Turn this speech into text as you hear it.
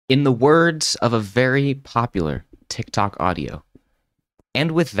In the words of a very popular TikTok audio.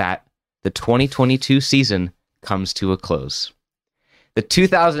 And with that, the 2022 season comes to a close. The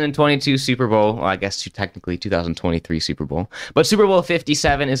 2022 Super Bowl, well, I guess technically 2023 Super Bowl, but Super Bowl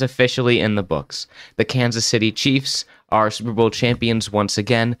 57 is officially in the books. The Kansas City Chiefs are Super Bowl champions once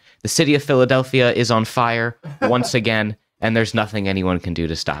again. The city of Philadelphia is on fire once again, and there's nothing anyone can do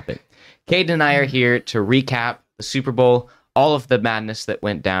to stop it. Caden and I are here to recap the Super Bowl, all of the madness that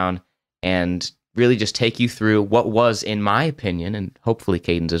went down, and really just take you through what was, in my opinion, and hopefully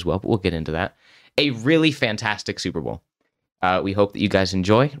Caden's as well, but we'll get into that, a really fantastic Super Bowl. We hope that you guys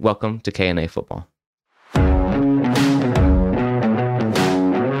enjoy. Welcome to KNA Football.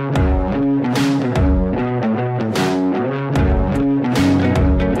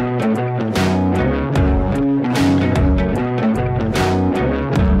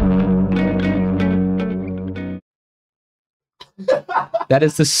 That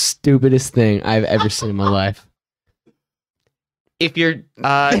is the stupidest thing I've ever seen in my life. If you're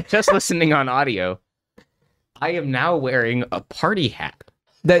just listening on audio, I am now wearing a party hat.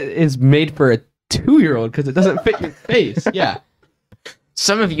 That is made for a 2-year-old because it doesn't fit your face. Yeah.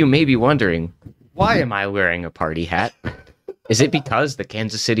 Some of you may be wondering, why am I wearing a party hat? Is it because the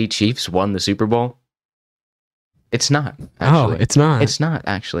Kansas City Chiefs won the Super Bowl? It's not. Actually. Oh, it's not. It's not,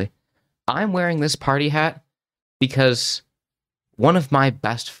 actually. I'm wearing this party hat because one of my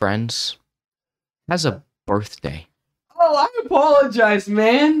best friends has a birthday. Oh, I apologize,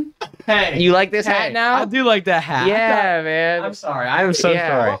 man. Hey. You like this hat now? I do like that hat. Yeah, man. I'm sorry. I am so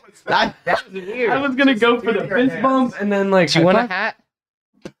sorry. That was weird. I was going to go for the fist bump and then like... Do you want a hat?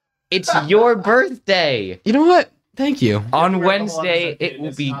 It's your birthday. You know what? Thank you. On Wednesday, it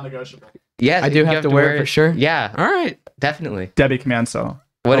will be... Yes, I do have to wear it for sure? Yeah, All right. definitely. Debbie command so.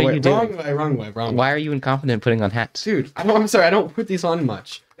 What are wait, you doing? Wrong way. Why are you incompetent putting on hats? Dude, I'm sorry. I don't put these on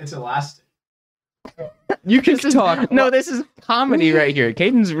much. It's elastic. You can talk. No, this is comedy right here.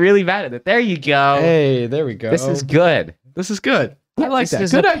 Caden's really bad at it. There you go. Hey, there we go. This is good. This is good. I like This that.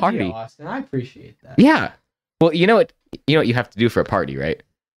 is Good a idea, party. Austin. I appreciate that. Yeah. Well, you know what you have to do for a party, right?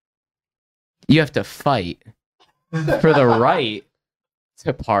 You have to fight for the right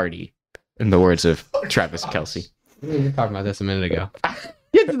to party, in the words of Travis Kelce. We were talking about this a minute ago.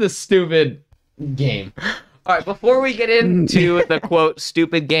 Get to the stupid game. All right, before we get into the quote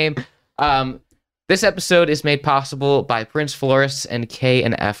stupid game, this episode is made possible by Prince Florists and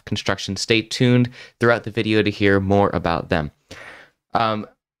K&F Construction. Stay tuned throughout the video to hear more about them.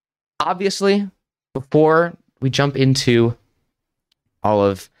 Obviously, before we jump into all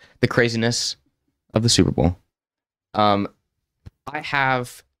of the craziness of the Super Bowl, I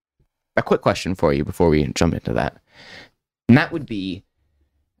have a quick question for you before we jump into that. And that would be,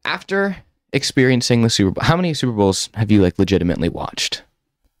 after experiencing the Super Bowl, how many Super Bowls have you like legitimately watched?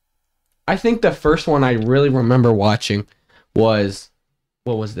 I think the first one I really remember watching was,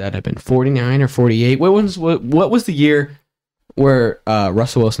 what was that? I've been 49 or 48. What was the year where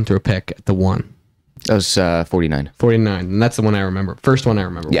Russell Wilson threw a pick at the one? That was 49. 49, and that's the one I remember. First one I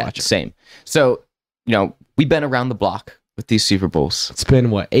remember watching. Same. So, we've been around the block with these Super Bowls. It's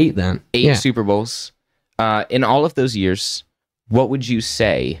been, what, 8 then? 8 Super Bowls. In all of those years, what would you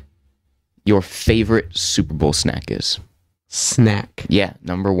say your favorite Super Bowl snack is? Snack. Yeah,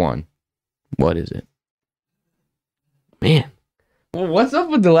 number 1. What is it? Man. Well, what's up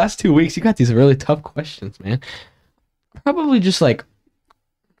with the last 2 weeks? You got these really tough questions, man. Probably just like,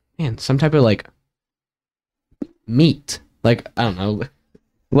 some type of like meat. Like, I don't know.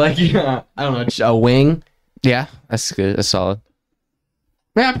 Like, I don't know, just a wing. Yeah, that's good. That's solid.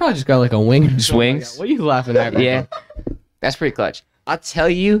 Man, I probably just got like a wing. Just wings? What are you laughing at? Yeah, that's pretty clutch. I'll tell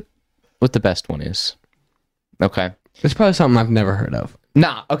you what the best one is. Okay. It's probably something I've never heard of.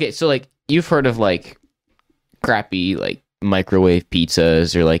 Nah, okay, so like, you've heard of like crappy like microwave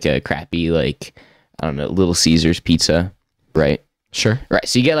pizzas or like a crappy like, I don't know, Little Caesars pizza, right? Sure. Right,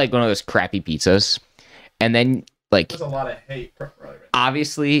 so you get like one of those crappy pizzas, and then like, There's a lot of hate.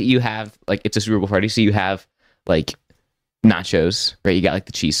 obviously you have like, it's a Super Bowl party, so you have like nachos, right? You got like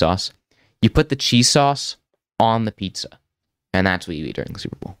the cheese sauce. You put the cheese sauce on the pizza, and that's what you eat during the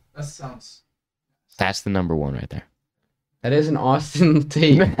Super Bowl. That's the number 1 right there. That is an Austin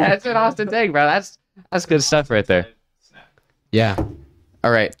take. That's an Austin take, bro. That's good stuff right there. Yeah.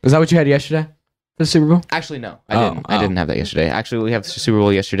 All right. Is that what you had yesterday for the Super Bowl? Actually, no, I didn't. I oh. didn't have that yesterday. Actually, we have the Super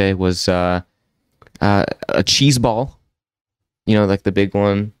Bowl yesterday was a cheese ball. You know, like the big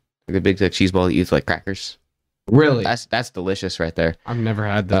one, like the big like, cheese ball that you eat with like crackers. Really? That's delicious right there. I've never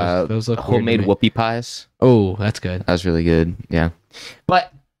had those. Those look homemade weird to me. whoopie pies. Oh, that's good. That was really good. Yeah.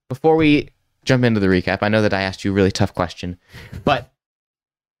 But before we jump into the recap, I know that I asked you a really tough question, but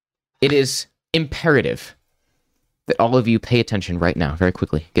It is imperative that all of you pay attention right now, very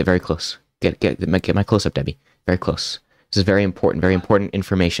quickly. Get very close. Get my close up, Debbie. Very close. This is very important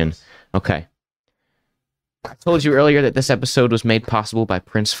information. Okay. I told you earlier that this episode was made possible by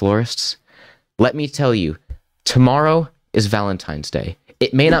Prince Florists. Let me tell you, tomorrow is Valentine's Day.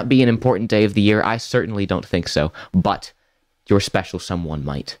 It may not be an important day of the year. I certainly don't think so, but your special someone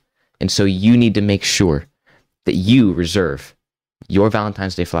might. And so you need to make sure that you reserve your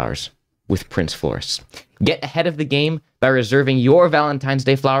Valentine's Day flowers with Prince Florists. Get ahead of the game by reserving your Valentine's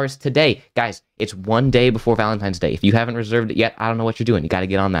Day flowers today. Guys, it's one day before Valentine's Day. If you haven't reserved it yet, I don't know what you're doing. You got to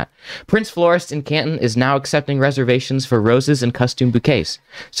get on that. Prince Florist in Canton is now accepting reservations for roses and costume bouquets.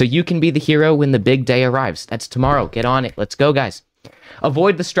 So you can be the hero when the big day arrives. That's tomorrow. Get on it. Let's go, guys.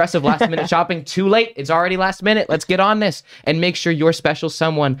 Avoid the stress of last-minute shopping. Too late. It's already last minute. Let's get on this. And make sure your special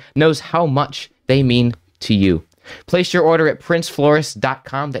someone knows how much they mean to you. Place your order at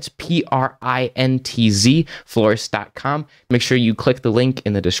princeflorist.com. That's PRINTZ florist.com. Make sure you click the link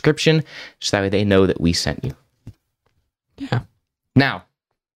in the description so that way they know that we sent you. Yeah. Now,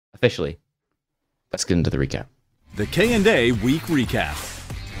 officially, let's get into the recap. The K&A Week Recap.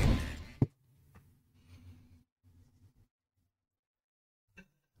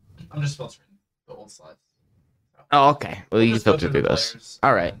 I'm just filtering the old slides. Oh, okay. Well, you can Just filter filter through the those. players.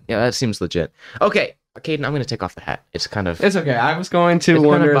 All right. Yeah, that seems legit. Okay. Caden, I'm going to take off the hat. It's kind of... It's okay. I was going to It's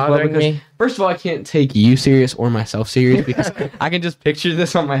wonder kinda as well bothering because, me. first of all, I can't take you serious or myself serious because I can just picture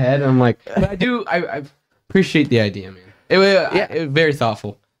this on my head and I'm like, but I appreciate the idea, man. It was very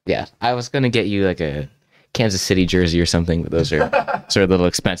thoughtful. Yeah, I was going to get you like a Kansas City jersey or something, but those are sort of a little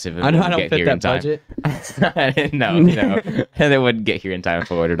expensive. And I know I wouldn't don't get fit here that in time. budget. No. And they wouldn't get here in time if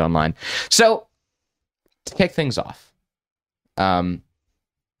I ordered online. So, to kick things off,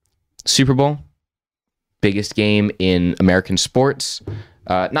 Super Bowl, biggest game in American sports.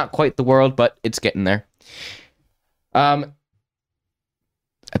 Not quite the world, but it's getting there. At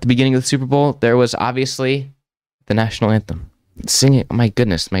the beginning of the Super Bowl, there was obviously the national anthem. Sing it. Oh my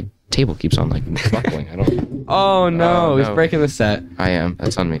goodness, my table keeps on like buckling. I don't. Oh no, Oh, he's no. breaking the set. I am.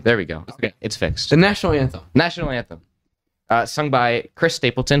 That's on me. There we go. Okay, it's fixed. The national anthem. National anthem, sung by Chris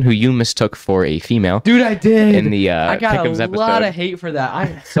Stapleton, who you mistook for a female Dude, I did. in the I got Pick'ems a episode. lot of hate for that.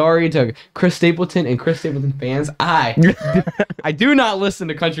 I'm sorry to Chris Stapleton and Chris Stapleton fans. I do not listen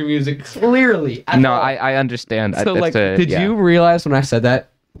to country music clearly. At No, all. I understand. So That's like, a- did yeah. you realize when I said that?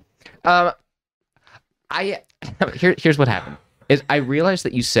 Here's what happened. Is I realized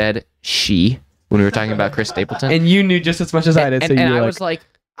that you said she when we were talking about Chris Stapleton, And you knew just as much as I did. So and you were I like, was like,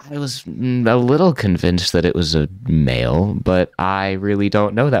 I was a little convinced that it was a male, but I really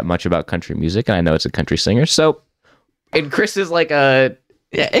don't know that much about country music, and I know it's a country singer. So, and Chris is like a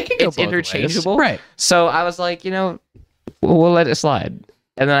yeah, it can go it's both interchangeable, ways. Right. So I was like, we'll let it slide,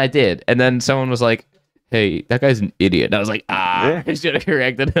 and then I did, and then someone was like, "Hey, that guy's an idiot." And I was like, I should have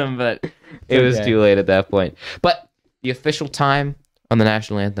corrected him, but it was Okay. too late at that point. But the official time on the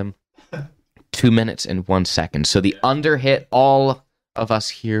national anthem, 2 minutes and 1 second. So the under hit. All of us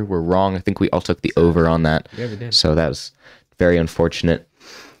here were wrong. I think we all took the over on that. Yeah, we did. So that was very unfortunate.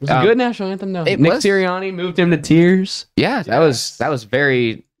 It was a good national anthem, though. it Nick was- Sirianni moved him to tears. Yeah, that was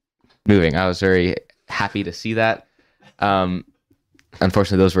very moving. I was very happy to see that.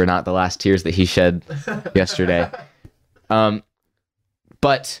 Unfortunately, those were not the last tears that he shed yesterday.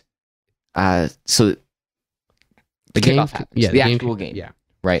 But so the kickoff happens. The actual game. Yeah.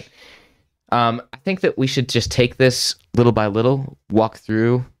 Right. I think that we should just take this little by little, walk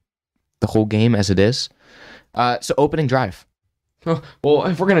through the whole game as it is. So opening drive. Oh, well,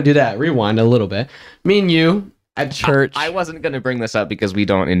 if we're gonna do that, rewind a little bit. Me and you at church. I wasn't going to bring this up because we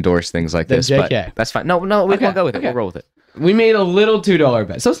don't endorse things like The this, JK. but that's fine. No, we'll go with it. Okay. We'll roll with it. We made a little $2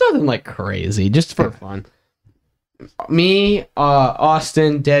 bet, so it's nothing like crazy, just for fun. Me,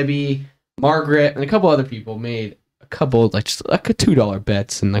 Austin, Debbie, Margaret, and a couple other people made a couple like just like a $2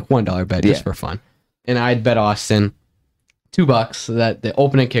 bets and like $1 bet just Yeah. for fun. And I'd bet Austin $2 so that the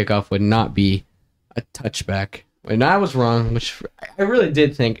opening kickoff would not be a touchback. And I was wrong, which I really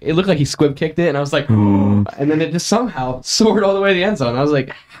did think it looked like he squib kicked it, and I was like, and then it just somehow soared all the way to the end zone. I was like,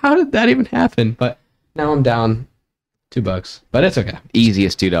 how did that even happen? But now I'm down $2, but it's okay.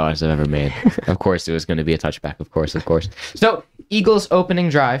 Easiest $2 I've ever made. Of course, it was going to be a touchback. Of course. So Eagles opening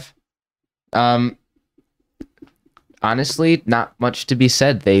drive. Honestly, not much to be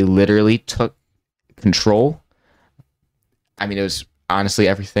said. They literally took control. I mean, it was honestly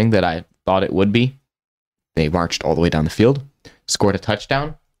everything that I thought it would be. They marched all the way down the field, scored a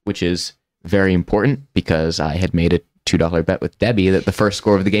touchdown, which is very important because I had made a $2 bet with Debbie that the first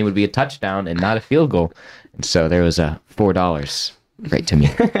score of the game would be a touchdown and not a field goal. And so there was a $4 right to me.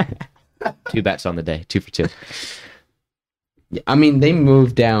 2 bets on the day, 2 for 2. Yeah, I mean, they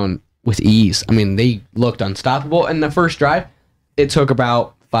moved down with ease. I mean, they looked unstoppable. And the first drive, it took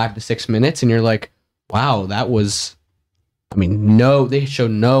about 5 to 6 minutes, and you're like, wow, that was. I mean, they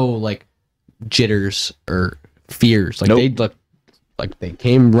showed no like jitters or fears. Like they looked like they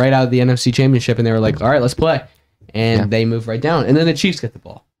came right out of the NFC Championship, and they were like, all right, let's play. And they move right down. And then the Chiefs get the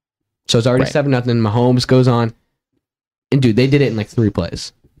ball. So it's already 7-0. Mahomes goes on. And dude, they did it in like 3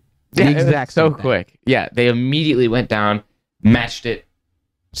 plays. Yeah, exact so quick. Yeah, they immediately went down, matched it,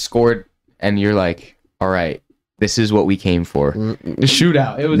 scored, and you're like, all right, this is what we came for.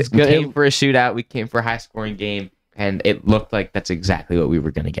 Shootout. It was We good. came for a shootout. We came for a high-scoring game, and it looked like that's exactly what we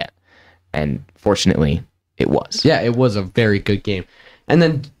were going to get. And fortunately, it was. Yeah, it was a very good game. And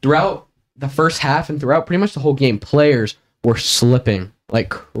then throughout the first half and throughout pretty much the whole game, players were slipping like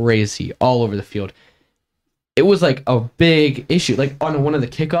crazy all over the field. It was like a big issue. Like on one of the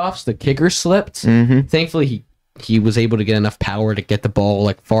kickoffs, the kicker slipped. Mm-hmm. Thankfully, he was able to get enough power to get the ball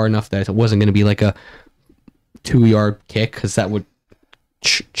like far enough that it wasn't going to be like a 2-yard kick, because that would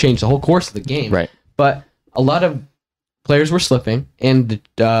change the whole course of the game. Right. But a lot of players were slipping, and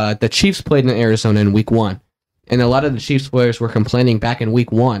the Chiefs played in Arizona in week 1. And a lot of the Chiefs players were complaining back in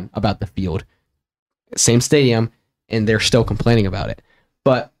week 1 about the field. Same stadium, and they're still complaining about it.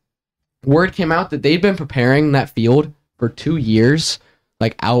 But word came out that they'd been preparing that field for 2 years,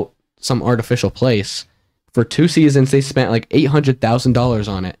 like out some artificial place. For 2 seasons, they spent like $800,000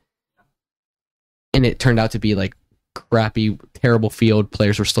 on it. And it turned out to be like crappy, terrible field.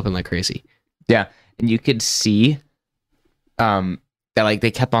 Players were slipping like crazy. Yeah, and you could see that like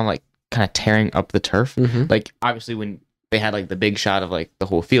they kept on like kind of tearing up the turf. Mm-hmm. Like obviously when they had like the big shot of like the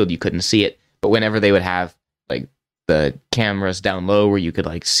whole field, you couldn't see it. But whenever they would have like the cameras down low where you could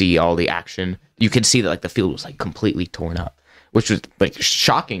like see all the action, you could see that like the field was like completely torn up, which was like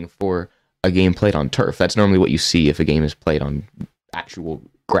shocking for a game played on turf. That's normally what you see if a game is played on actual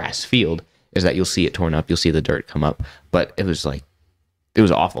grass field, is that you'll see it torn up, you'll see the dirt come up. But it was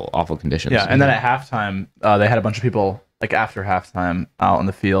awful conditions. Yeah, and then at halftime, they had a bunch of people like after halftime out on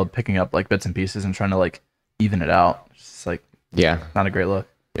the field picking up like bits and pieces and trying to like even it out. It's just like not a great look.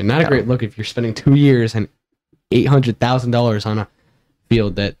 And not a great look if you're spending 2 years and $800,000 on a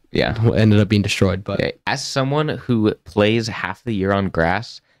field that ended up being destroyed. But as someone who plays half the year on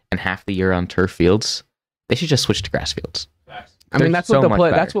grass and half the year on turf fields, they should just switch to grass fields. I mean, that's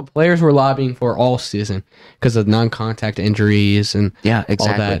what players were lobbying for all season, because of non-contact injuries and exactly.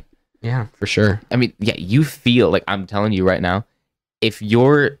 all that. Yeah, for sure. I mean, you feel like, I'm telling you right now, if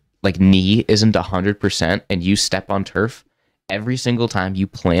your like knee isn't 100% and you step on turf, every single time you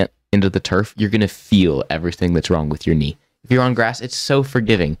plant into the turf, you're gonna feel everything that's wrong with your knee. If you're on grass, it's so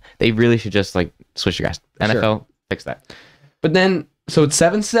forgiving. They really should just like switch to grass. NFL, fix that. But then, so it's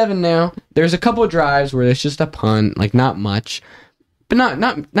 7-7 now. There's a couple of drives where there's just a punt, like not much, but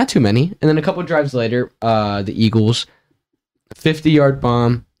not too many. And then a couple of drives later, the Eagles, 50-yard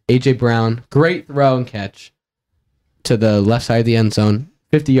bomb, AJ Brown, great throw and catch to the left side of the end zone,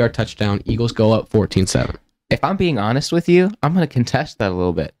 50-yard touchdown. Eagles go up 14-7. If I'm being honest with you, I'm going to contest that a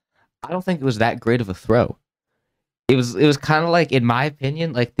little bit. I don't think it was that great of a throw. It was kind of like, in my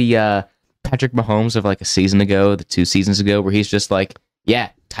opinion, like the Patrick Mahomes of like a season ago, the 2 seasons ago, where he's just like, yeah,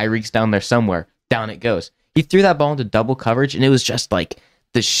 Tyreek's down there somewhere. Down it goes. He threw that ball into double coverage, and it was just like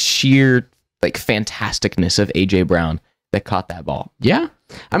the sheer like fantasticness of AJ Brown that caught that ball. Yeah.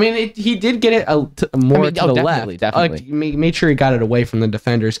 I mean, he did get it to the left. Definitely. Made sure he got it away from the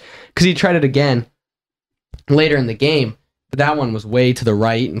defenders, because he tried it again later in the game, but that one was way to the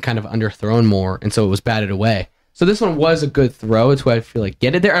right and kind of underthrown more, and so it was batted away. So this one was a good throw. It's why I feel like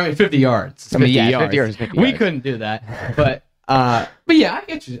get it there. I mean, 50 yards. 50 yards. 50 yards. We couldn't do that, but yeah,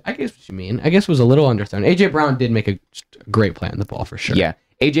 I guess what you mean. I guess it was a little underthrown. AJ Brown did make a great play on the ball for sure. Yeah,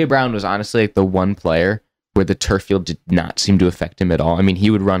 AJ Brown was honestly like the one player where the turf field did not seem to affect him at all. I mean, he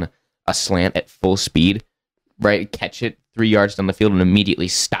would run a slant at full speed, right? Catch it 3 yards down the field and immediately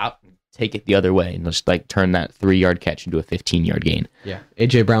stop, take it the other way, and just like turn that 3-yard catch into a 15-yard gain. Yeah,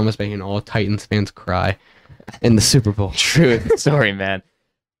 AJ Brown was making all Titans fans cry in the Super Bowl. True. Sorry, man.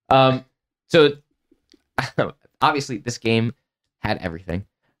 So obviously this game had everything,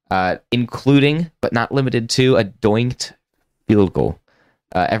 including but not limited to a doinked field goal.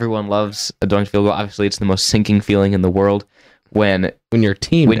 Everyone loves a doinked field goal. Obviously, it's the most sinking feeling in the world when your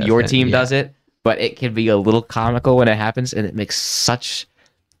team does it. But it can be a little comical when it happens, and it makes such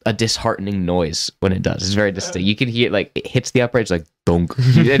a disheartening noise when it does. It's very distinct. You can hear it, like it hits the upright, it's like donk.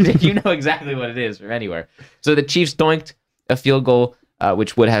 You know exactly what it is from anywhere. So the Chiefs doinked a field goal,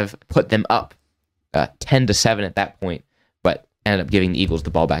 which would have put them up 10-7 at that point. But ended up giving the Eagles the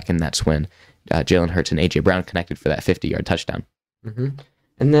ball back, and that's when Jalen Hurts and A.J. Brown connected for that 50-yard touchdown. Mm-hmm.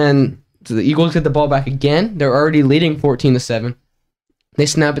 And then so the Eagles get the ball back again. They're already leading 14-7. They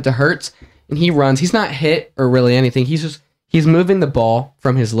snap it to Hurts, and he runs. He's not hit or really anything. He's moving the ball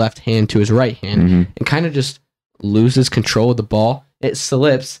from his left hand to his right hand and kind of just loses control of the ball. It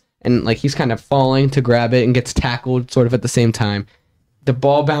slips, and like he's kind of falling to grab it and gets tackled sort of at the same time. The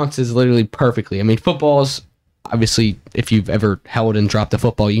ball bounces literally perfectly. I mean, football's obviously, if you've ever held and dropped a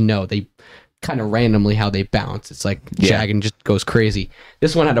football, you know they kind of randomly how they bounce. It's like jagging just goes crazy.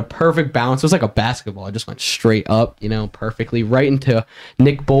 This one had a perfect bounce. It was like a basketball. It just went straight up, perfectly right into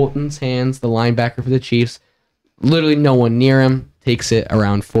Nick Bolton's hands, the linebacker for the Chiefs. Literally no one near him. Takes it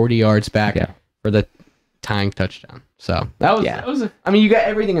around 40 yards back for the tying touchdown. So that was you got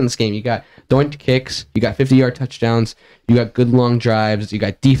everything in this game. You got doink kicks, you got 50-yard touchdowns, you got good long drives, you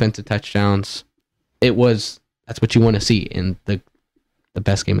got defensive touchdowns. That's what you want to see in the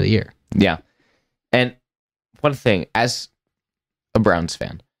best game of the year. Yeah. And one thing, as a Browns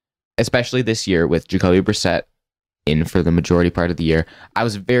fan, especially this year with Jacoby Brissett in for the majority part of the year, I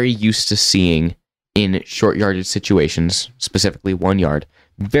was very used to seeing in short yardage situations, specifically 1 yard,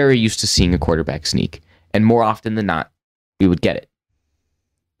 very used to seeing a quarterback sneak. And more often than not, we would get it.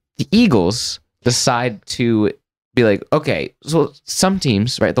 The Eagles decide to be like, okay, so some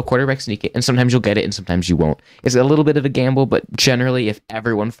teams, right, they'll quarterback sneak it, and sometimes you'll get it, and sometimes you won't. It's a little bit of a gamble, but generally, if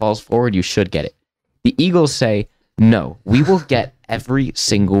everyone falls forward, you should get it. The Eagles say, no, we will get every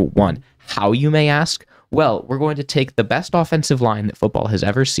single one. How, you may ask? Well, we're going to take the best offensive line that football has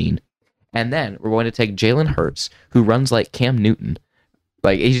ever seen, and then we're going to take Jalen Hurts, who runs like Cam Newton.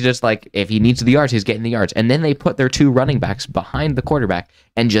 Like, he's just like, if he needs the yards, he's getting the yards. And then they put their two running backs behind the quarterback,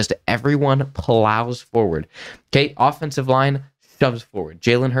 and just everyone plows forward. Okay, offensive line shoves forward.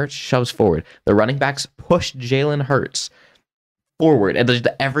 Jalen Hurts shoves forward. The running backs push Jalen Hurts forward, and just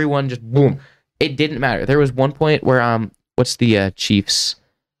everyone just boom. It didn't matter. There was one point where what's the Chiefs'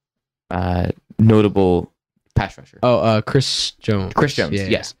 notable pass rusher? Chris Jones. Chris Jones.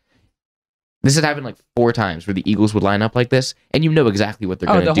 Yes. This has happened like 4 times where the Eagles would line up like this, and you know exactly what they're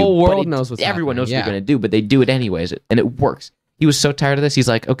going to do. The whole world knows what's everyone happening. knows what they're going to do, but they do it anyways, and it works. He was so tired of this, he's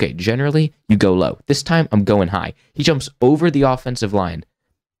like, okay, generally, you go low. This time, I'm going high. He jumps over the offensive line,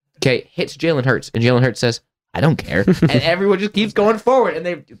 okay, hits Jalen Hurts, and Jalen Hurts says, I don't care. And everyone just keeps going forward, and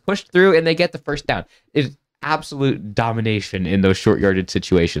they push through, and they get the first down. It's absolute domination in those short yardage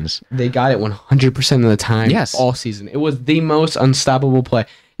situations. They got it 100% of the time all season. It was the most unstoppable play.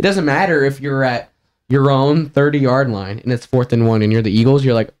 It doesn't matter if you're at your own 30-yard line, and it's 4th and 1, and you're the Eagles,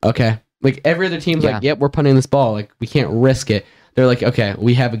 you're like, okay. Like, every other team's like, yep, we're punting this ball. Like, we can't risk it. They're like, okay,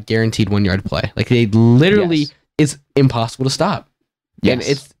 we have a guaranteed 1-yard play. Like, they literally is impossible to stop.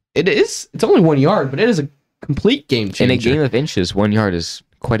 Yes. And it's only 1 yard, but it is a complete game changer. In a game of inches, 1 yard is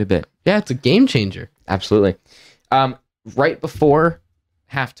quite a bit. Yeah, it's a game changer. Absolutely. Right before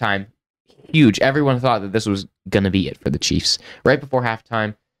halftime, huge. Everyone thought that this was going to be it for the Chiefs. Right before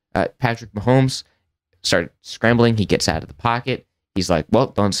halftime, Patrick Mahomes started scrambling. He gets out of the pocket. He's like, well,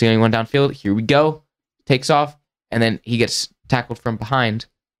 don't see anyone downfield. Here we go. Takes off. And then he gets tackled from behind,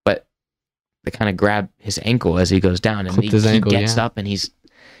 but they kind of grab his ankle as he goes down. And he gets up and he's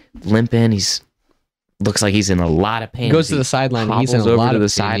limping. Looks like he's in a lot of pain. Goes to the sideline. And he's in a lot of pain.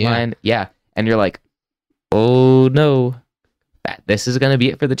 Sideline. Yeah. And you're like, oh no, this is going to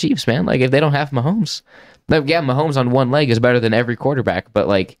be it for the Chiefs, man. Like, if they don't have Mahomes, Mahomes on one leg is better than every quarterback, but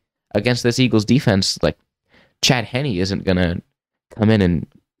like against this Eagles defense, like Chad Henne isn't going to come in and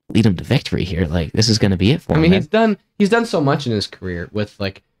lead him to victory here. Like, this is going to be it for him. I mean, he's done so much in his career with,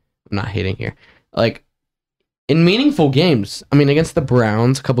 like, I'm not hating here, like, in meaningful games. I mean, against the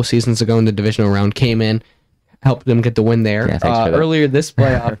Browns a couple seasons ago in the divisional round, came in, helped them get the win there. Yeah, thanks for that. Earlier this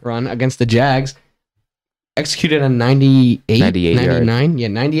playoff run against the Jags, executed a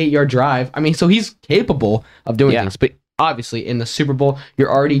 98-yard drive. I mean, so he's capable of doing things, but obviously in the Super Bowl,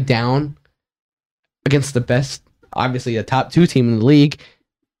 you're already down against the best, obviously the top 2 team in the league.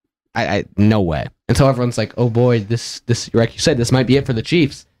 I no way. And so everyone's like, oh boy, this like you said, this might be it for the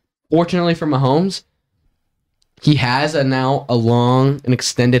Chiefs. Fortunately for Mahomes, he has an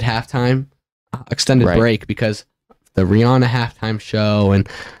extended halftime, break because the Rihanna halftime show, and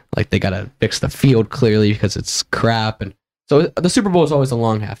like they gotta fix the field clearly because it's crap, and so the Super Bowl is always a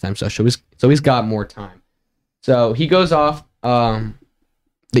long halftime show. So he's got more time. So he goes off. The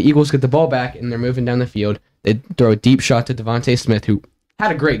Eagles get the ball back and they're moving down the field. They throw a deep shot to Devontae Smith, who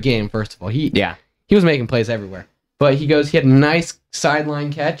had a great game. First of all, he was making plays everywhere. But he had a nice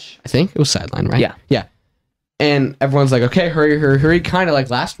sideline catch. I think it was sideline, right? Yeah. And everyone's like, okay, hurry. Kind of like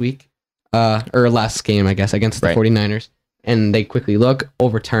last week, or last game, I guess, against the 49ers. and they quickly look,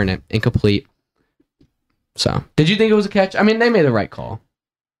 overturn it, incomplete. So, did you think it was a catch? I mean, they made the right call.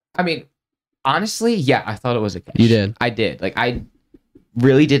 I mean, honestly, yeah, I thought it was a catch. You did. I did. Like, I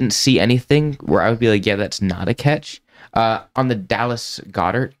really didn't see anything where I would be like, yeah, that's not a catch. On the Dallas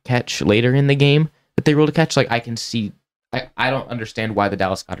Goddard catch later in the game that they ruled a catch, like, I can see, I don't understand why the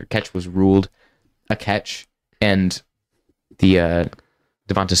Dallas Goddard catch was ruled a catch and the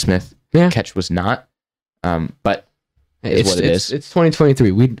Devonta Smith catch was not. But it's what it is. It's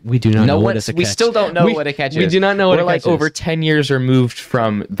 2023. We do not know what is a catch. We still don't know what a catch is. We do not know what a catch is. We're like over 10 years removed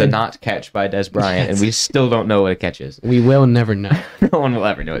from the not catch by Des Bryant, and we still don't know what a catch is. We will never know. No one will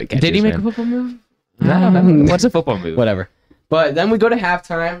ever know what a catch is. Did he make a football move? No. What's a football move? Whatever. But then we go to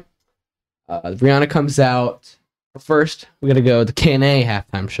halftime. Rihanna comes out. First, we got to go the K&A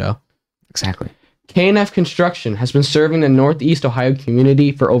halftime show. Exactly. K&F Construction has been serving the Northeast Ohio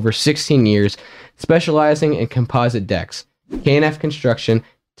community for over 16 years, specializing in composite decks. K&F Construction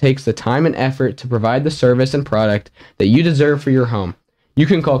takes the time and effort to provide the service and product that you deserve for your home. You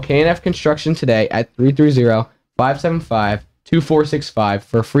can call K&F Construction today at 330-575-2465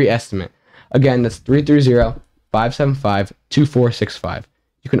 for a free estimate. Again, that's 330-575-2465.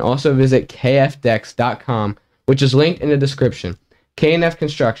 You can also visit kfdecks.com, which is linked in the description. K&F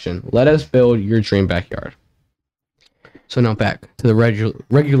Construction, let us build your dream backyard. So now back to the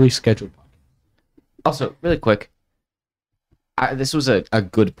regularly scheduled podcast. Also, really quick, this was a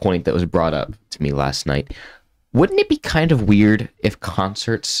good point that was brought up to me last night. Wouldn't it be kind of weird if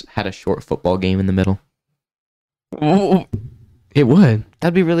concerts had a short football game in the middle? It would.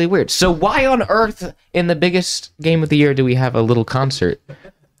 That'd be really weird. So why on earth, in the biggest game of the year, do we have a little concert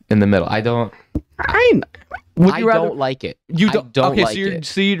in the middle? I don't like it. You don't okay, like it.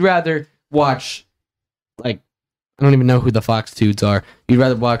 So you'd rather watch, like, I don't even know who the Fox Dudes are. You'd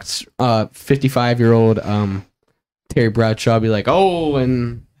rather watch 55-year-old Terry Bradshaw be like, oh,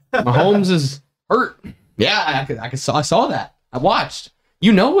 and Mahomes is hurt. Yeah, I saw that. I watched.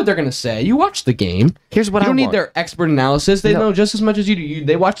 You know what they're gonna say. You watch the game. Here's what you don't need their expert analysis. They know just as much as you do.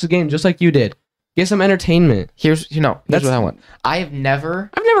 They watch the game just like you did. Get some entertainment. Here's what I want. I've never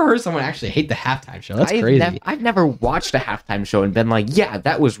heard someone actually hate the halftime show. That's crazy. I've never watched a halftime show and been like, yeah,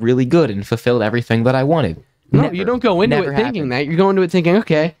 that was really good and fulfilled everything that I wanted. No, you don't go into it thinking that. You're going into it thinking,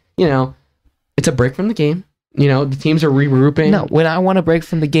 okay, it's a break from the game. The teams are regrouping. No, when I want a break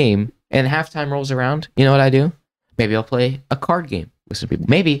from the game and halftime rolls around, you know what I do? Maybe I'll play a card game with some people.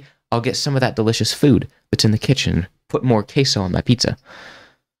 Maybe I'll get some of that delicious food that's in the kitchen, put more queso on my pizza.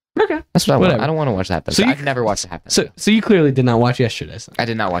 Okay. That's what I want. I don't want to watch that. So I've never watched the halftime show. So you clearly did not watch yesterday's. I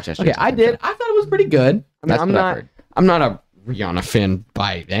did not watch yesterday. Okay, I did. I thought it was pretty good. I'm not a Rihanna fan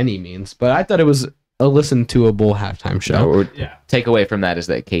by any means, but I thought it was a listen-to-able halftime show. Take away from that is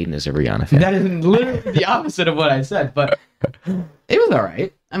that Caden is a Rihanna fan. That is literally the opposite of what I said, but it was all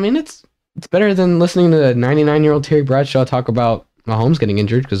right. I mean, it's better than listening to the 99-year-old Terry Bradshaw talk about Mahomes getting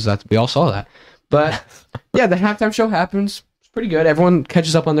injured, because we all saw that. But yeah, the halftime show happens. It's pretty good. Everyone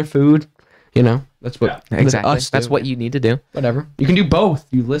catches up on their food. That's what exactly. That's what you need to do. Whatever. You can do both.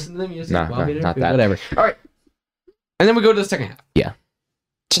 You listen to the music while eating not food, that. whatever. All right. And then we go to the second half. Yeah.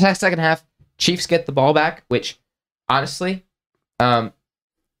 Second half, Chiefs get the ball back, which honestly, in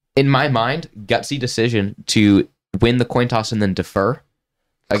my mind, gutsy decision to win the coin toss and then defer.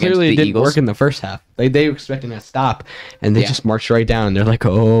 Clearly, it didn't work in the first half. They were expecting a stop, and they just marched right down. They're like,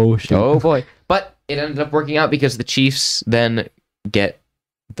 oh, shit. Oh, boy. But it ended up working out because the Chiefs then get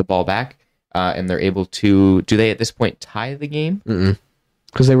the ball back, and they're able to... Do they, at this point, tie the game?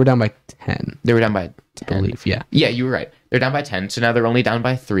 Because they were down by 10. They were down by 10. I believe, yeah. Yeah, you were right. They're down by 10, so now they're only down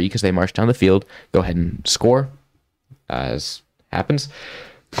by 3 because they marched down the field. Go ahead and score, as happens.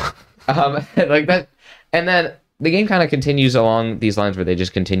 Like that. And then the game kind of continues along these lines where they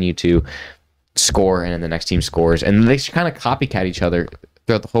just continue to score, and then the next team scores, and they kind of copycat each other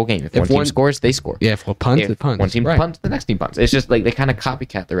throughout the whole game. If one team scores, they score. Yeah, if one punts, it punts. One team punts, the next team punts. It's just like they kind of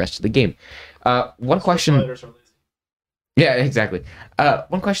copycat the rest of the game. One question... Yeah, exactly.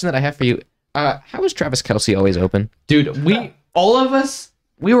 One question that I have for you. How is Travis Kelce always open? Dude, we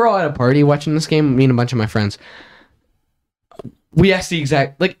were all at a party watching this game, me and a bunch of my friends. We asked the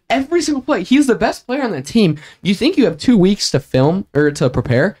exact, every single play. He's the best player on that team. You think you have 2 weeks to film or to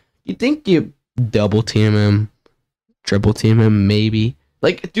prepare? You think you double team him, triple team him, maybe?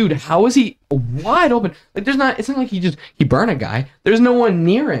 Dude, how is he wide open? It's not like he burned a guy. There's no one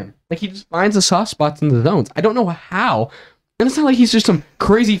near him. He just finds the soft spots in the zones. I don't know how. And it's not like he's just some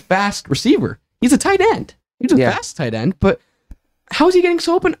crazy fast receiver. He's a tight end. He's a fast tight end, but how is he getting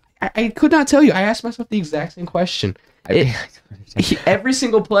so open? I could not tell you. I asked myself the exact same question. Every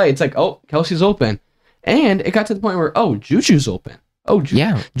single play, it's like, oh, Kelsey's open. And it got to the point where, Juju's open.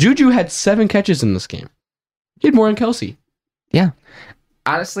 Yeah. Juju had 7 catches in this game. He had more than Kelsey.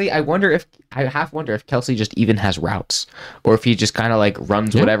 Honestly, I half wonder if Kelsey just even has routes, or if he just kind of like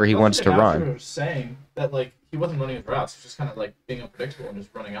runs whatever he wants to run. Saying that like he wasn't running his routes, he's just kind of like being unpredictable and just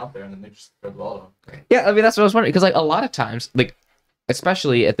running out there, and then they just throw the ball to him. Yeah, I mean that's what I was wondering, because like a lot of times, like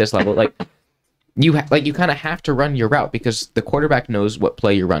especially at this level, like you kind of have to run your route because the quarterback knows what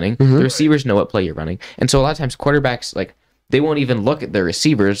play you're running, the receivers know what play you're running, and so a lot of times quarterbacks like they won't even look at their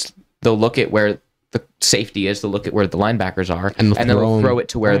receivers; they'll look at where the safety is, to look at where the linebackers are, and then they'll throw it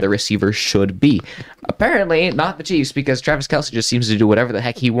to where the receiver should be. Apparently, not the Chiefs, because Travis Kelce just seems to do whatever the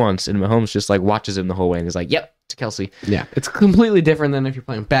heck he wants, and Mahomes just like watches him the whole way and is like, "Yep, to Kelce." Yeah, it's completely different than if you're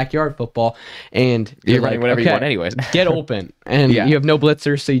playing backyard football and You're running whatever you want, anyways. Get open, and you have no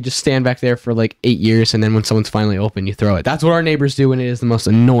blitzers, so you just stand back there for like 8 years, and then when someone's finally open, you throw it. That's what our neighbors do, and it is the most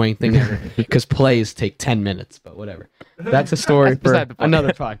annoying thing ever because plays take 10 minutes. But whatever, that's a story for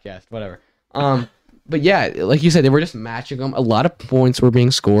another podcast. Whatever. But yeah, like you said, they were just matching them. A lot of points were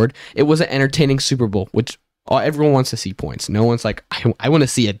being scored. It was an entertaining Super Bowl, which everyone wants to see points. No one's like, I want to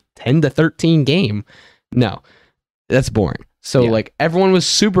see a 10-13 game. No, that's boring. So like everyone was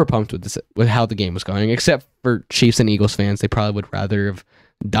super pumped with how the game was going, except for Chiefs and Eagles fans. They probably would rather have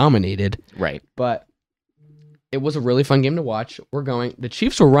dominated. Right. But it was a really fun game to watch. The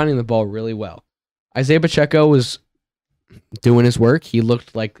Chiefs were running the ball really well. Isaiah Pacheco was doing his work. He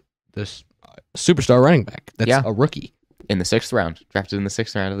looked like this superstar running back. That's a rookie. In the 6th round. Drafted in the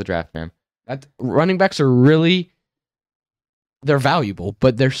 6th round of the draft, man. Running backs are they're valuable,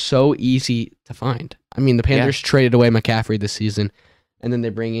 but they're so easy to find. I mean, the Panthers traded away McCaffrey this season, and then they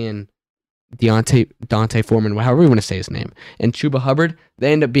bring in Dante Foreman, however you want to say his name, and Chuba Hubbard.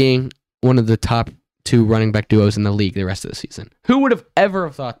 They end up being one of the top 2 running back duos in the league the rest of the season. Who would have ever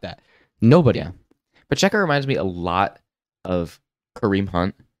thought that? Nobody. Yeah. Pacheco reminds me a lot of Kareem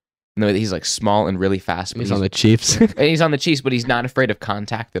Hunt. In the way that he's like small and really fast. He's on the Chiefs. And he's on the Chiefs, but he's not afraid of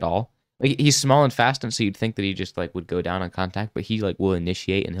contact at all. Like he's small and fast, and so you'd think that he just like would go down on contact, but he like will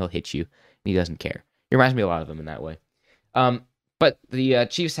initiate and he'll hit you, and he doesn't care. He reminds me a lot of him in that way. But the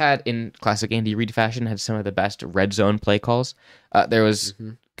Chiefs had, in classic Andy Reid fashion, had some of the best red zone play calls. There was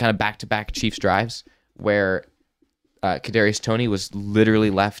kind of back-to-back Chiefs drives where Kadarius Toney was literally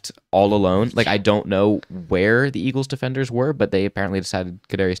left all alone. Like, I don't know where the Eagles defenders were, but they apparently decided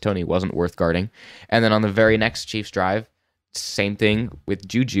Kadarius Toney wasn't worth guarding. And then on the very next Chiefs drive, same thing with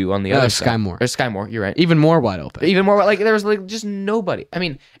Juju on the other side. Sky Moore, you're right. Even more wide open. Even more, like, there was like just nobody. I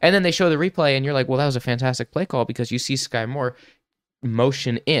mean, and then they show the replay, and you're like, well, that was a fantastic play call, because you see Sky Moore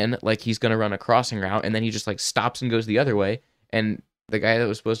motion in like he's going to run a crossing route, and then he just like stops and goes the other way, and the guy that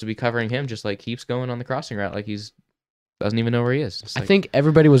was supposed to be covering him just like keeps going on the crossing route like he's doesn't even know where he is. I think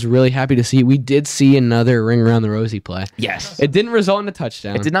everybody was really happy to see. We did see another ring around the rosy play. Yes. It didn't result in a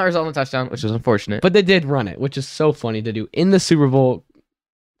touchdown. It did not result in a touchdown, which was unfortunate. But they did run it, which is so funny to do in the Super Bowl.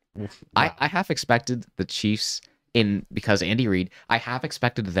 I half expected the Chiefs, because Andy Reid, I half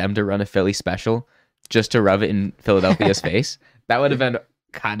expected them to run a Philly special just to rub it in Philadelphia's face. That would have been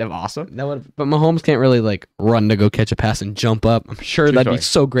kind of awesome. But Mahomes can't really like run to go catch a pass and jump up. I'm sure that'd be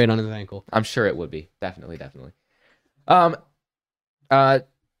so great on his ankle. I'm sure it would be. Definitely. Jalen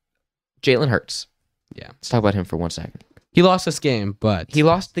Hurts. Yeah. Let's talk about him for 1 second. He lost this game, but He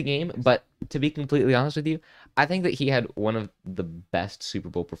lost the game, but to be completely honest with you, I think that he had one of the best Super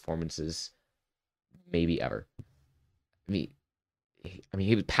Bowl performances maybe ever. I mean,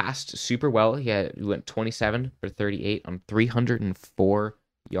 he passed super well. He went 27 for 38 on 304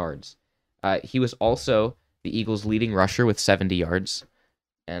 yards. He was also the Eagles' leading rusher with 70 yards.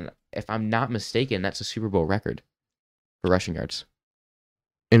 And if I'm not mistaken, that's a Super Bowl record for rushing yards.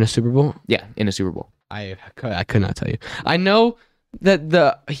 In a Super Bowl? Yeah, in a Super Bowl. I could not tell you. I know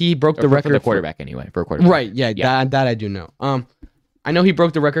that he broke the record for the quarterback anyway. For a quarterback. Right, yeah. That I do know. I know he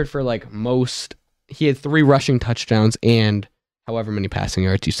broke the record for like most. He had 3 rushing touchdowns and however many passing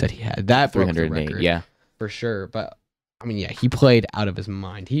yards you said he had. That broke the 308, record, yeah. For sure. But I mean, yeah, he played out of his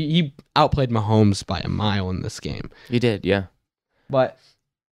mind. He outplayed Mahomes by a mile in this game. He did, yeah. But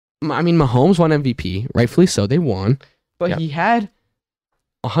I mean, Mahomes won MVP, rightfully so. They won, but he had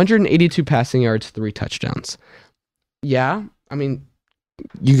 182 passing yards, 3 touchdowns. Yeah, I mean,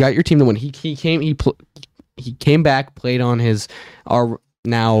 you got your team to win. He came back, played on his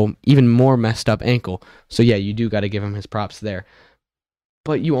now even more messed up ankle. So yeah, you do got to give him his props there.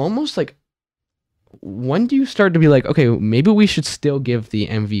 But you almost like, when do you start to be like, okay, maybe we should still give the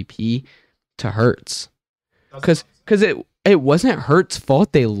MVP to Hurts? Because it wasn't Hurts'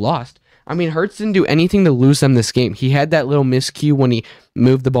 fault they lost. I mean, Hurts didn't do anything to lose them this game. He had that little miscue when he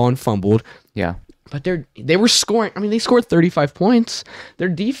moved the ball and fumbled. Yeah. but they were scoring. I mean, they scored 35 points. Their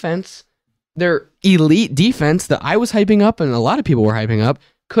defense, their elite defense that I was hyping up and a lot of people were hyping up,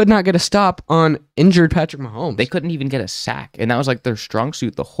 could not get a stop on injured Patrick Mahomes. They couldn't even get a sack, and that was like their strong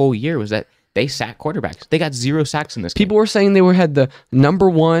suit the whole year was that they sacked quarterbacks. They got 0 sacks in this game. People were saying they had the number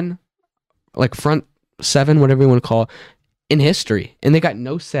one, like front seven, whatever you want to call it, in history, and they got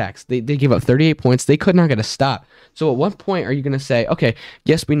no sacks. They gave up 38 points. They could not get a stop. So at what point are you going to say, okay,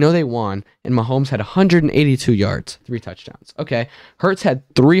 yes, we know they won, and Mahomes had 182 yards, 3 touchdowns. Okay, Hurts had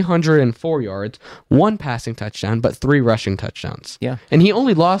 304 yards, 1 passing touchdown, but 3 rushing touchdowns. Yeah. And he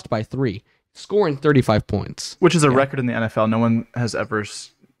only lost by 3, scoring 35 points. Which is a record in the NFL. No one has ever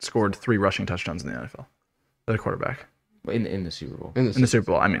scored 3 rushing touchdowns in the NFL. The quarterback. in the Super Bowl. In the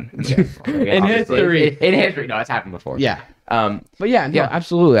Super Bowl, I mean. In history. In history. No, it's happened before. Yeah. But yeah, no, Yeah.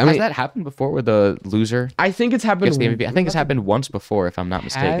 absolutely. I Has mean, that happened before where the loser I think it's happened. gets the MVP? I think it's happened once before, if I'm not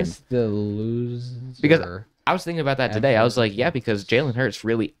mistaken. Has the loser. Because I was thinking about that today. I was like, yeah, because Jalen Hurts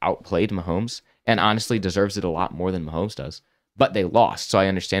really outplayed Mahomes and honestly deserves it a lot more than Mahomes does. But they lost, so I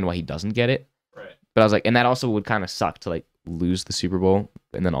understand why he doesn't get it. Right. But I was like, and that also would kind of suck to like lose the Super Bowl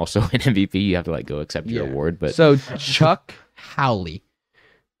and then also win MVP. You have to like go accept your award. But So Chuck Howley,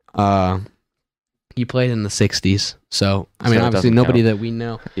 he played in the 60s. So I mean, So it obviously doesn't nobody count. that we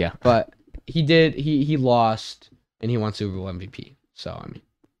know. Yeah. But he did. He lost, and he won Super Bowl MVP. So I mean,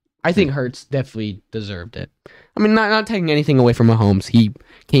 I think Hurts definitely deserved it. I mean, not taking anything away from Mahomes. He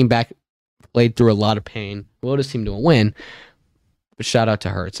came back, played through a lot of pain, willed his team to a win. But shout out to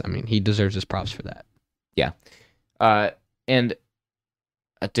Hurts. I mean, he deserves his props for that. and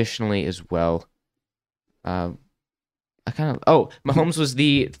additionally as well, Mahomes was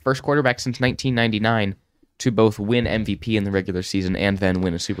the first quarterback since 1999 to both win MVP in the regular season and then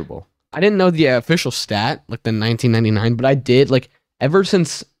win a Super Bowl. I didn't know the official stat, like the 1999, but I did. Like ever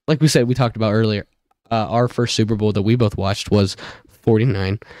since, like we said, we talked about earlier, our first Super Bowl that we both watched was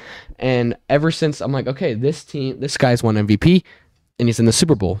 49, and ever since I'm like, okay, this guy's won MVP, and he's in the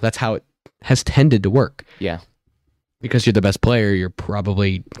Super Bowl. That's how it has tended to work. Yeah. Because you're the best player, you're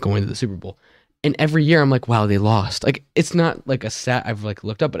probably going to the Super Bowl. And every year I'm like, wow, they lost. Like it's not like a stat I've like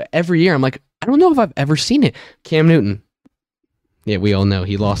looked up, but every year I'm like, I don't know if I've ever seen it. Cam Newton. Yeah, we all know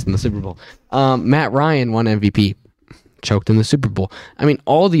he lost in the Super Bowl. Matt Ryan won MVP, choked in the Super Bowl. I mean,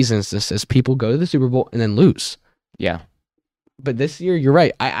 all these instances, people go to the Super Bowl and then lose. Yeah. But this year, you're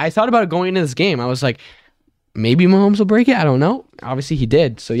right. I thought about going into this game. I was like, maybe Mahomes will break it. I don't know. Obviously, he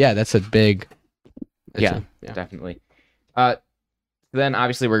did. So yeah, that's a big. Yeah. Definitely. Then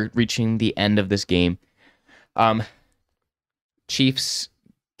obviously we're reaching the end of this game. Chiefs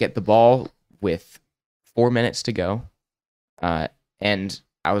get the ball with 4 minutes to go. And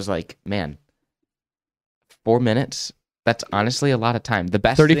I was like, man, 4 minutes? That's honestly a lot of time. The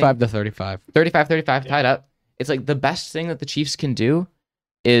best 35 to 35. 35 tied up. It's like the best thing that the Chiefs can do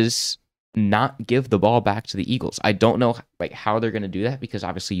is not give the ball back to the Eagles. I don't know like how they're going to do that because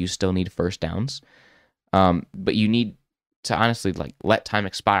obviously you still need first downs. But you need to honestly like let time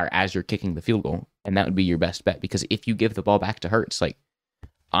expire as you're kicking the field goal, and that would be your best bet because if you give the ball back to Hurts, like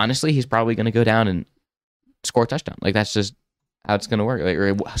honestly, he's probably going to go down and score a touchdown. Like that's just how it's going to work. Like,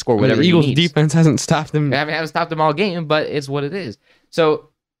 or score whatever the he Eagles' needs. defense hasn't stopped them. I haven't stopped them all game, but it's what it is. So,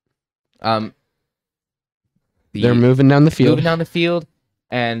 They're moving down the field.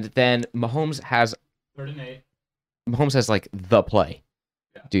 And then Mahomes has 38. Mahomes has like the play,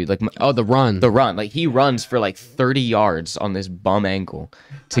 dude. Like Oh, the run. the run, like he runs for like 30 yards on this bum ankle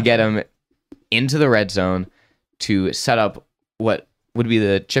to get him into the red zone to set up what would be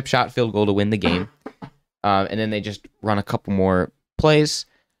the chip shot field goal to win the game. And then they just run a couple more plays.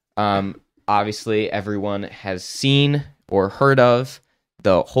 Obviously, everyone has seen or heard of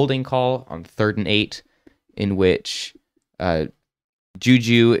the holding call on 3rd and 8, in which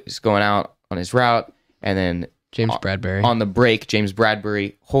Juju is going out on his route, and then James Bradbury. on the break, James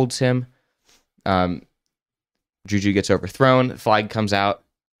Bradbury holds him. Juju gets overthrown. The flag comes out.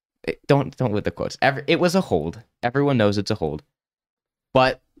 Don't with the quotes. It was a hold. Everyone knows it's a hold.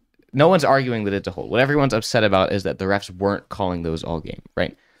 But no one's arguing that it's a hold. What everyone's upset about is that the refs weren't calling those all game,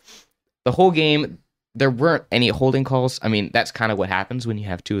 right? The whole game, there weren't any holding calls. I mean, that's kind of what happens when you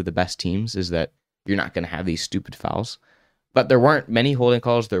have two of the best teams, is that you're not going to have these stupid fouls. But there weren't many holding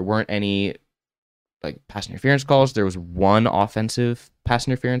calls. There weren't any like pass interference calls. There was one offensive pass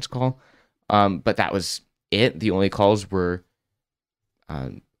interference call, but that was it. The only calls were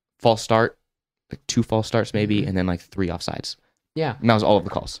false start, like 2 false starts maybe, and then like 3 offsides. Yeah. And that was all of the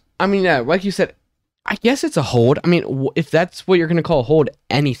calls. I mean, yeah, like you said, I guess it's a hold. I mean, if that's what you're going to call a hold,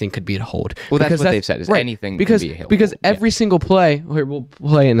 anything could be a hold. Well, that's Because what they've said, is right, anything because can be a hold. because Yeah. every single play. Here, we'll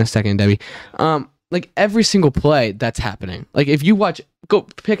play in a second, Debbie. like every single play that's happening. Like if you go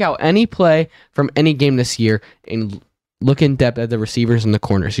pick out any play from any game this year and look in depth at the receivers in the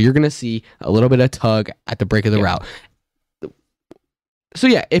corner. So you're going to see a little bit of tug at the break of the route. So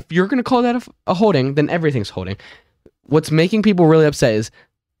yeah, if you're going to call that a holding, then everything's holding. What's making people really upset is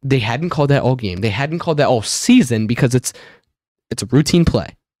they hadn't called that all game. They hadn't called that all season because it's a routine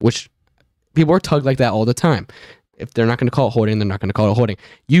play, which people are tugged like that all the time. If they're not going to call it holding, they're not going to call it holding.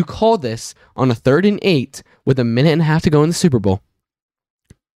 You call this on a 3rd and 8 with a minute and a half to go in the Super Bowl,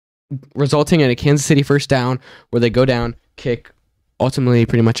 resulting in a Kansas City first down where they go down, kick, ultimately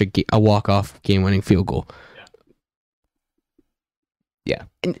pretty much a walk-off game-winning field goal. Yeah.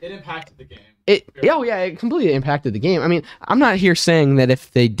 And It impacted the game. it completely impacted the game. I mean, I'm not here saying that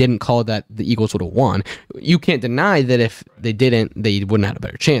if they didn't call that, the Eagles would have won. You can't deny that if they didn't, they wouldn't have had a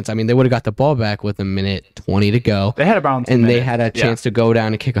better chance. I mean, they would have got the ball back with a minute 20 to go. They had around 2 And they minutes. had a chance to go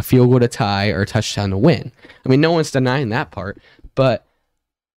down and kick a field goal to tie or a touchdown to win. I mean, no one's denying that part, but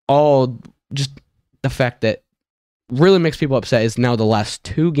all just the fact that really makes people upset is now the last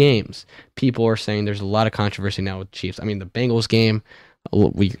 2 games, people are saying there's a lot of controversy now with Chiefs. I mean, the Bengals game,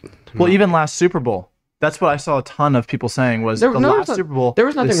 Even last Super Bowl. That's what I saw a ton of people saying was There- the no, last there's Super Bowl. there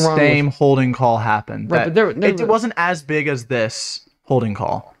was nothing the wrong same holding call happened. Right, That- but it wasn't as big as this holding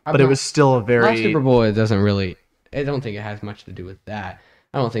call, I'm but it not- was still a very. last Super Bowl, it doesn't really. I don't think it has much to do with that.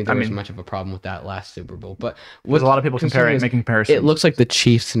 I don't think there I was mean- much of a problem with that last Super Bowl. But There's a lot of people concerning is making comparisons. it looks like the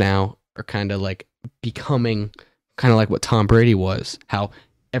Chiefs now are kind of like becoming kind of like what Tom Brady was. How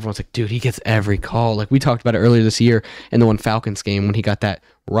everyone's like, dude, he gets every call. Like we talked about it earlier this year in the one Falcons game when he got that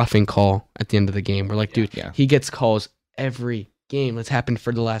roughing call at the end of the game. We're like, dude, Yeah. he gets calls every game. That's happened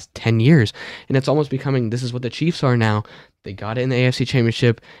for the last 10 years. And it's almost becoming, this is what the Chiefs are now. They got it in the AFC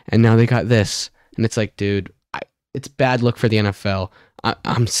Championship, and now they got this. And it's like, dude, it's bad look for the NFL.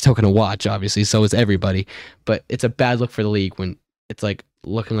 I'm still going to watch, obviously. So is everybody. But it's a bad look for the league when it's like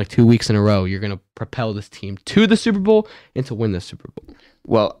looking like 2 weeks in a row, you're going to propel this team to the Super Bowl and to win the Super Bowl.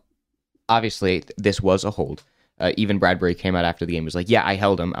 Well, obviously, this was a hold. Even Bradbury came out after the game. He was like, yeah, I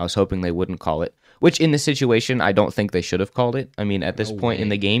held him. I was hoping they wouldn't call it. Which, in this situation, I don't think they should have called it. I mean, at this point in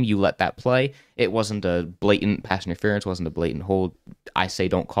the game, you let that play. It wasn't a blatant pass interference. Wasn't a blatant hold. I say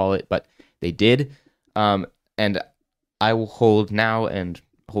don't call it, but they did. And I will hold now and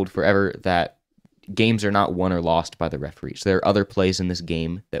hold forever that games are not won or lost by the referees. There are other plays in this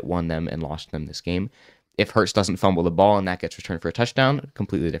game that won them and lost them this game. If Hurts doesn't fumble the ball and that gets returned for a touchdown,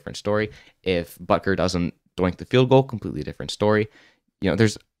 completely different story. If Butker doesn't doink the field goal, completely different story. You know,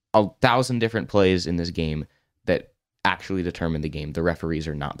 there's 1,000 different plays in this game that actually determine the game. The referees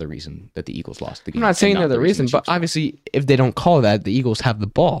are not the reason that the Eagles lost the game. I'm not saying and they're the reason, but Chiefs obviously, if they don't call that, the Eagles have the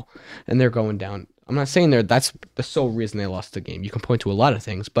ball and they're going down. I'm not saying that's the sole reason they lost the game. You can point to a lot of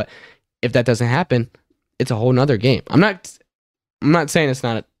things, but if that doesn't happen, it's a whole nother game. I'm not saying it's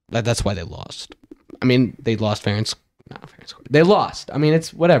not that's why they lost. I mean, they lost fair and square. They lost. I mean,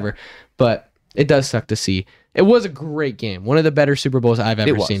 it's whatever, but it does suck to see. It was a great game. One of the better Super Bowls I've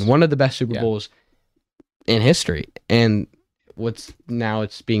ever seen. One of the best Super Bowls in history. And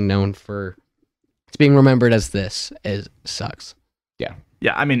it's being known for, it's being remembered as this. It sucks.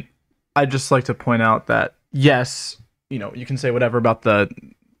 Yeah, I mean, I'd just like to point out that, yes, you can say whatever about the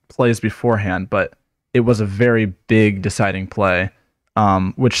plays beforehand, but it was a very big deciding play,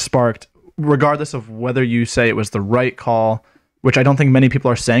 which sparked, regardless of whether you say it was the right call, which I don't think many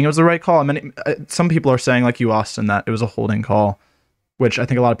people are saying it was the right call. Some people are saying, like you, Austin, that it was a holding call, which I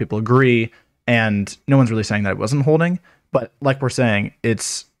think a lot of people agree, and no one's really saying that it wasn't holding. But like we're saying,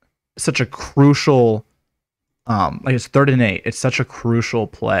 it's such a crucial, like it's 3rd and 8. It's such a crucial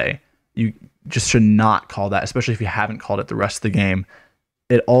play. You just should not call that, especially if you haven't called it the rest of the game.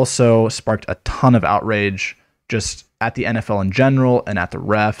 It also sparked a ton of outrage just at the NFL in general and at the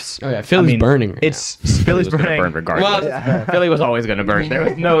refs. Oh yeah, Philly's burning. Philly's was gonna burning. burn regardless. Philly was always going to burn. There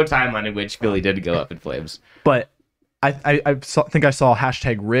was no timeline in which Philly did go up in flames. But I think I saw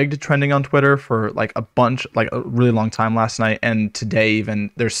hashtag rigged trending on Twitter for like a really long time last night, and today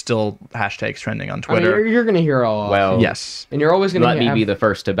even there's still hashtags trending on Twitter. I mean, you're gonna hear all. Well, Yes, and you're always gonna let me be the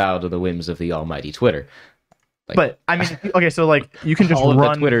first to bow to the whims of the almighty Twitter. but I mean, okay, so like you can just all of the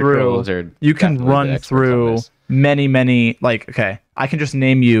run Twitter through. trolls are You can definitely the run experts on through this. many. Like, okay, I can just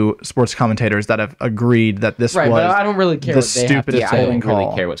name you sports commentators that have agreed that this Right, but was I don't really care the what they have to stupidest I say. holding don't really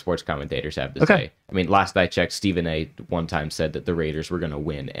call. care what sports commentators have to Okay. say. I mean, last I checked, Stephen A. one time said that the Raiders were going to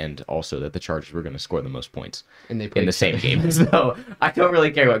win and also that the Chargers were going to score the most points And they in played the same game. So I don't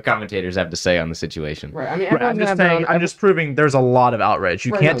really care what commentators have to say on the situation. Right. I mean, Right, I'm just saying. I'm just proving there's a lot of outrage.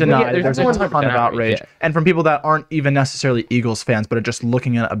 You Right, can't no, deny yeah, there's a there's ton of 100% outrage, outrage, yeah. and from people that aren't even necessarily Eagles fans, but are just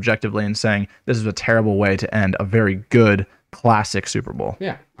looking at it objectively and saying this is a terrible way to end a very good classic Super Bowl.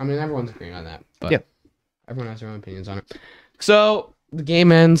 Yeah, I mean, everyone's agreeing on that. But Yeah. everyone has their own opinions on it. So the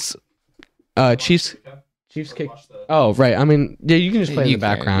game ends. Chiefs kick. Oh, right. I mean, yeah, you can just play in You the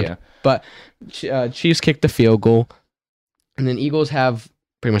can, background. yeah. But Chiefs kick the field goal, and then Eagles have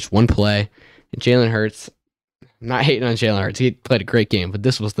pretty much one play. And Jalen Hurts. I'm not hating on Jalen Hurts. He played a great game, but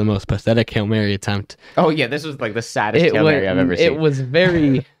this was the most pathetic Hail Mary attempt. Oh, yeah, this was like the saddest Hail Mary I've ever seen. It was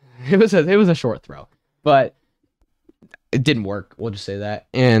very. It was a short throw, but it didn't work. We'll just say that.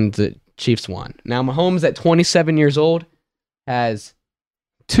 And the Chiefs won. Now Mahomes, at 27 years old, has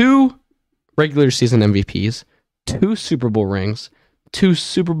 2 regular season MVPs, 2 Super Bowl rings, 2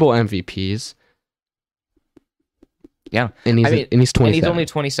 Super Bowl MVPs. Yeah. And he's I mean, and he's 27. And he's only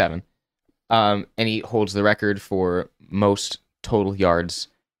 27. And he holds the record for most total yards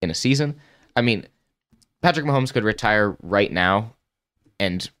in a season. I mean, Patrick Mahomes could retire right now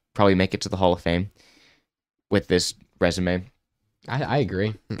and probably make it to the Hall of Fame with this resume. I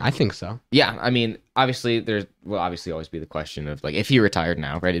agree. I think so. Yeah, I mean, obviously there will obviously always be the question of like if he retired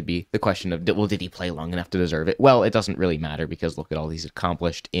now, right? It'd be the question of did he play long enough to deserve it? Well, it doesn't really matter because look at all he's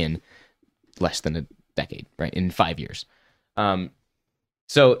accomplished in less than a decade, right? In 5 years.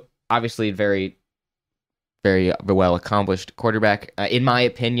 So obviously very, very well accomplished quarterback. In my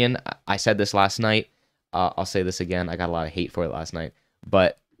opinion, I said this last night. I'll say this again. I got a lot of hate for it last night,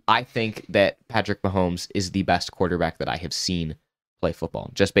 but I think that Patrick Mahomes is the best quarterback that I have seen play football,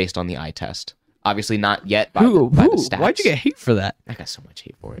 just based on the eye test. Obviously not yet by the stats. Why'd you get hate for that? I got so much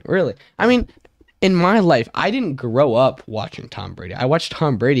hate for it. Really? I mean, in my life, I didn't grow up watching Tom Brady. I watched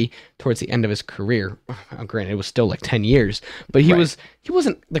Tom Brady towards the end of his career. Granted, it was still like 10 years, but he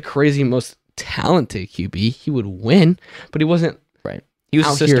wasn't the crazy most talented QB. He would win, but he wasn't Right. He was a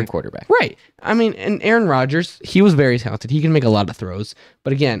out system here. quarterback. Right. I mean, and Aaron Rodgers, he was very talented. He can make a lot of throws,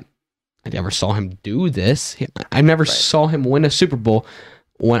 but again, I never saw him do this. I never saw him win a Super Bowl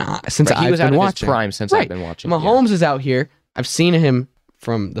since Right, he I've was been out of watching. his prime since I've been watching. Mahomes is out here. I've seen him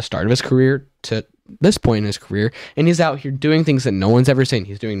from the start of his career to this point in his career, and he's out here doing things that no one's ever seen.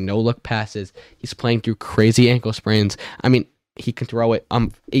 He's doing no-look passes. He's playing through crazy ankle sprains. I mean, he can throw it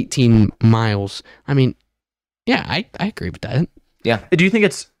 18 miles. I mean, yeah, I agree with that. Yeah. Do you think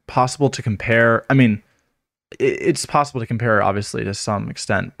it's possible to compare? I mean, it's possible to compare, obviously, to some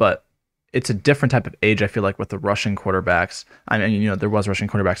extent, but it's a different type of age, I feel like, with the Russian quarterbacks. I mean, there was Russian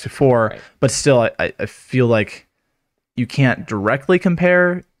quarterbacks before, Right. but still, I feel like you can't directly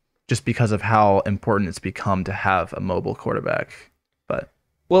compare just because of how important it's become to have a mobile quarterback. But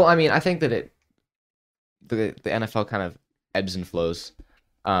Well, I mean, I think that the NFL kind of ebbs and flows.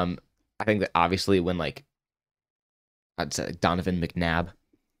 I think that obviously when I'd say Donovan McNabb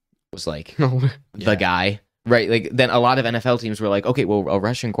was like the guy, right? Like then a lot of NFL teams were like, okay, well, a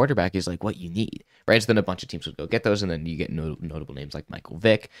Russian quarterback is like what you need, right? So then a bunch of teams would go get those, and then you get notable names like Michael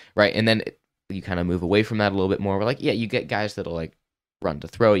Vick, right? And then you kind of move away from that a little bit more. We're like, yeah, you get guys that'll like run to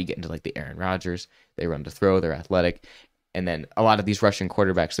throw. You get into like the Aaron Rodgers, they run to throw, they're athletic. And then a lot of these Russian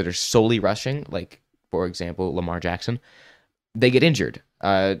quarterbacks that are solely rushing, like for example, Lamar Jackson, they get injured.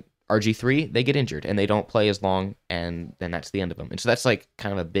 RG3, they get injured and they don't play as long, and then that's the end of them. And so that's like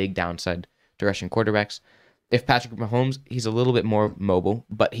kind of a big downside to Russian quarterbacks. If Patrick Mahomes, he's a little bit more mobile,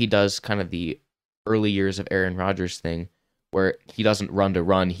 but he does kind of the early years of Aaron Rodgers thing where he doesn't run to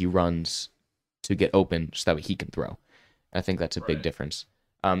run, he runs to get open so that way he can throw. I think that's a big difference.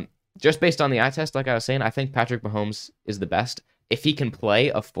 Just based on the eye test, like I was saying, I think Patrick Mahomes is the best. If he can play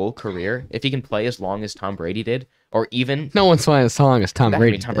a full career, if he can play as long as Tom Brady did, or even... No one's playing as long as Tom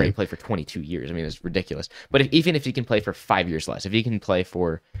Brady. Tom Brady played for 22 years. I mean, it's ridiculous. But even if he can play for 5 years less, if he can play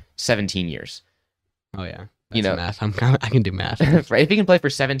for 17 years... Oh, yeah. You know, math. I can do math. right? If he can play for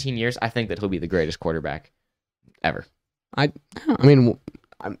 17 years, I think that he'll be the greatest quarterback ever. I mean,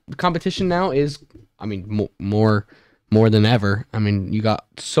 the competition now is, I mean, more than ever. I mean, you got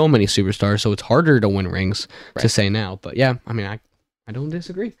so many superstars, so it's harder to win rings to say now. But yeah, I mean, I don't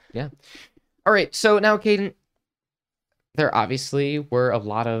disagree. Yeah. All right. So now, Caden, there obviously were a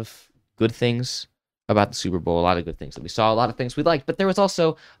lot of good things about the Super Bowl, a lot of good things that we saw, a lot of things we liked, but there was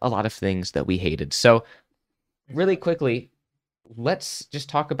also a lot of things that we hated. So really quickly, let's just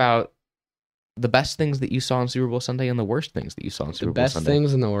talk about the best things that you saw on Super Bowl Sunday and the worst things that you saw on The Super Bowl best Sunday.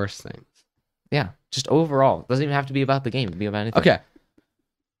 things and the worst things. Yeah, just overall. It doesn't even have to be about the game. It can be about anything. Okay.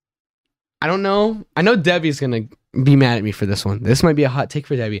 I don't know. I know Debbie's gonna be mad at me for this one. This might be a hot take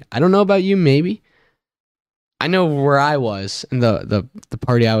for Debbie. I don't know about you, maybe. I know where I was in the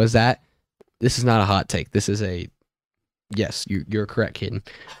party I was at. This is not a hot take. This is a yes, you're correct, Caden.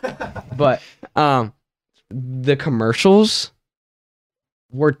 But the commercials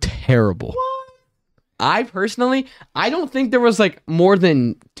were terrible. I personally, I don't think there was like more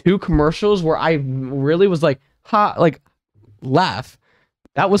than 2 commercials where I really was like, laugh.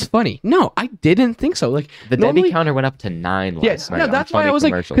 That was funny. No, I didn't think so. Like The normally, Debbie counter went up to 9 last yes, night. no, on that's why funny I was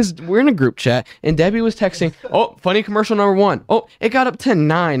like, commercials. because we're in a group chat and Debbie was texting, oh, funny commercial number 1. Oh, it got up to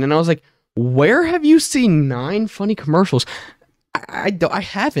 9, and I was like, where have you seen 9 funny commercials? I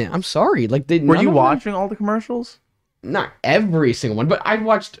haven't. I'm sorry. Like, Were none you of them- watching all the commercials? Not every single one, but I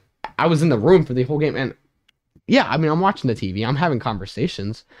was in the room for the whole game, and yeah, I mean, I'm watching the TV, I'm having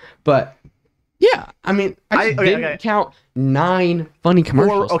conversations, but yeah, I mean, I didn't count 9 funny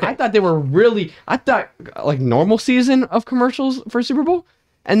commercials. okay. I thought they were really, like normal season of commercials for Super Bowl,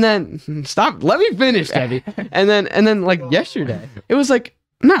 and then stop, let me finish, Debbie, and then like yesterday, it was like,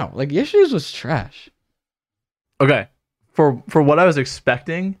 no, like yesterday's was trash. Okay. For what I was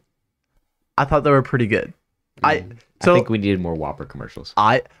expecting, I thought they were pretty good. I think we needed more Whopper commercials.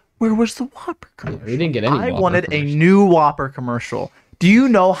 Where was the Whopper commercial? We didn't get any. I Whopper wanted a commercials. new Whopper commercial. Do you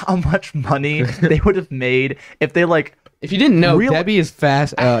know how much money they would have made if they like? If you didn't know, Real- Debbie is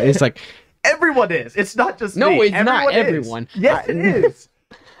fast. It's like Everyone is. It's not just No, me. it's not is. everyone. Yes, it is.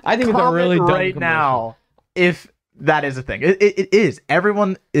 I think it's a Comment really dumb right commercial. now if that is a thing. It is.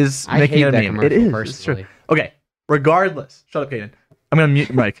 Everyone is I making hate it a that meme. It commercial is. It's true. personally. Okay. Regardless, shut up, Kaden. I'm gonna mute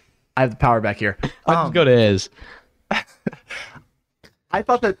your mic. I have the power back here. I'll just go to his. I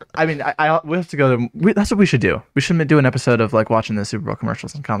thought that. I mean, we have to go to. That's what we should do. We should do an episode of like watching the Super Bowl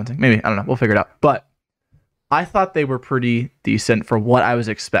commercials and commenting. Maybe I don't know. We'll figure it out. But I thought they were pretty decent for what I was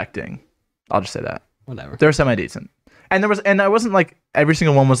expecting. I'll just say that Whatever. they're semi decent. And I wasn't like every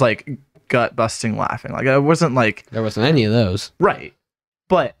single one was like gut busting laughing. Like I wasn't like There wasn't any of those. right,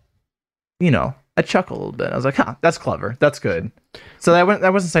 but you know, I chuckled a little bit. I was like, huh, that's clever. That's good. So I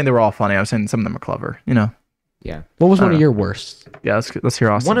wasn't saying they were all funny. I was saying some of them are clever. You know. Yeah. What was I one don't of know. your worst? Yeah. Let's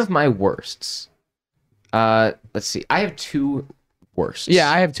hear Austin. One of my worsts. Let's see. I have 2 worsts. Yeah,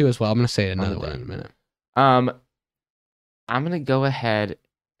 I have 2 as well. I'm gonna say another the one day. in a minute. I'm gonna go ahead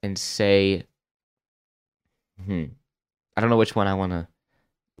and say. I don't know which one I want to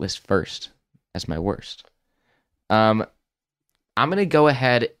list first as my worst. I'm gonna go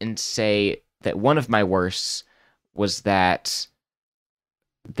ahead and say that one of my worsts was that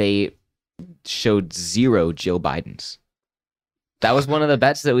they showed 0 Joe Bidens. That was one of the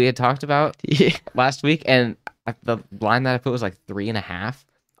bets that we had talked about Yeah. last week, and the line that I put was like 3.5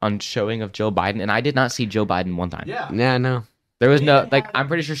 on showing of Joe Biden, and I did not see Joe Biden one time. Yeah. Yeah, no. There was no I'm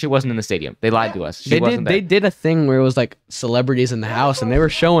pretty sure she wasn't in the stadium. They lied to us. She wasn't They there. did a thing where it was like celebrities in the house, and they were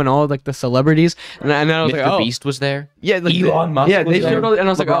showing all like the celebrities, and I was Mr. like, oh, Beast was there. yeah, like, Elon Musk yeah, was they there. showed all, and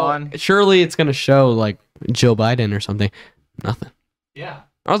I was like, LeBron. oh, surely it's gonna show like Joe Biden or something. Nothing. Yeah.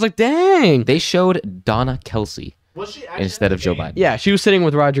 I was like, dang. They showed Donna Kelsey Was she instead of Joe Biden. Yeah, she was sitting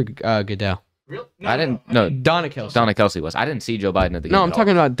with Roger Goodell. Real? I didn't. No, Donna Kelsey. Donna Kelsey was. I didn't see Joe Biden at the game. No, I'm at all.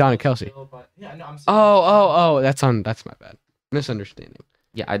 talking about Donna Kelsey. Yeah, no, I'm Oh, that's my bad. Misunderstanding.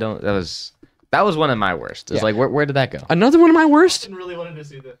 Yeah, I don't. That was one of my worst. It's Yeah. like where did that go? Another one of my worst. really wanted to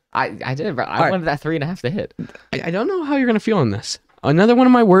see that. I did. But I All right. wanted that 3.5 to hit. I don't know how you're gonna feel on this. Another one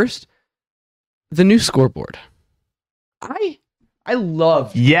of my worst. The new scoreboard. I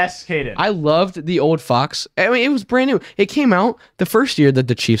loved. Yes, Kaden. I loved the old Fox. I mean, it was brand new. It came out the first year that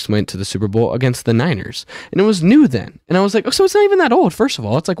the Chiefs went to the Super Bowl against the Niners, and it was new then. And I was like, oh, so it's not even that old. First of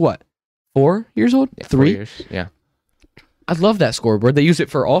all, it's like what, 4 years old? Yeah, 4 3. years. Yeah. I love that scoreboard. They use it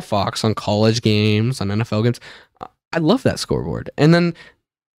for all Fox on college games, on NFL games. I love that scoreboard. And then,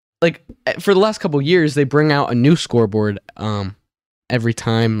 like, for the last couple of years, they bring out a new scoreboard every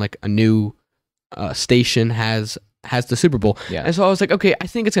time like a new station has the Super Bowl. Yeah. And so I was like, okay, I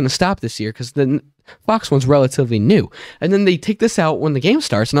think it's going to stop this year because the Fox one's relatively new. And then they take this out when the game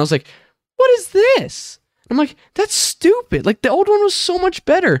starts, and I was like, what is this? I'm like, that's stupid. Like, the old one was so much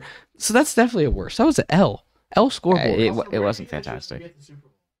better. So that's definitely a worse. That was an L scoreboard. It wasn't fantastic.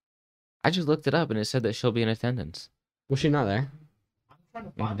 I just looked it up and it said that she'll be in attendance. Was she not there? I'm trying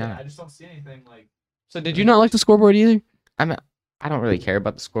to Maybe find not. it. I just don't see anything like. So did you not like the scoreboard either? I don't really care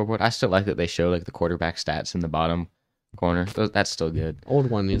about the scoreboard. I still like that they show like the quarterback stats in the bottom corner. That's still good. Old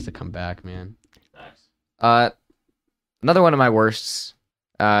one needs to come back, man. Another one of my worsts.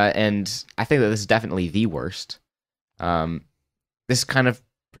 and I think that this is definitely the worst. This kind of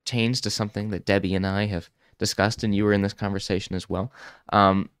pertains to something that Debbie and I have discussed, and you were in this conversation as well.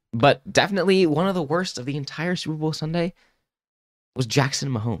 But definitely one of the worst of the entire Super Bowl Sunday was Jackson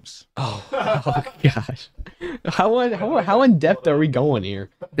Mahomes. Oh gosh. How in depth are we going here?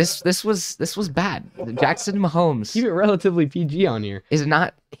 This was bad. Jackson Mahomes Keep it relatively PG on here. is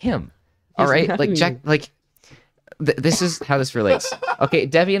not him. All He's right, not like Jack, even- like this is how this relates. Okay,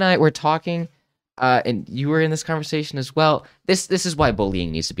 Debbie and I were talking, and you were in this conversation as well. This is why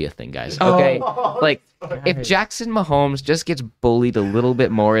bullying needs to be a thing, guys. Okay, like if Jackson Mahomes just gets bullied a little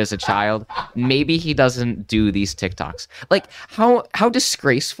bit more as a child, maybe he doesn't do these TikToks. Like how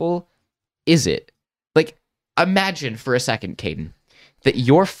disgraceful is it? Like imagine for a second, Caden, that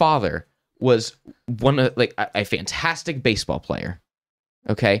your father was one of like a fantastic baseball player.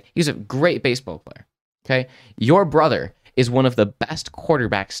 Okay, he's a great baseball player. Okay, your brother is one of the best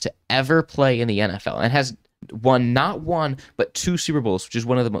quarterbacks to ever play in the NFL and has won not one but 2 Super Bowls, which is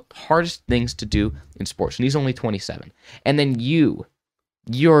one of the hardest things to do in sports. And he's only 27. And then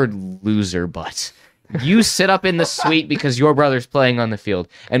you're loser butt. You sit up in the suite because your brother's playing on the field,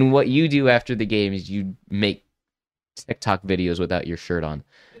 and what you do after the game is you make TikTok videos without your shirt on.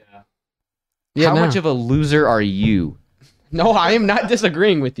 Yeah, How no. much of a loser are you? No, I am not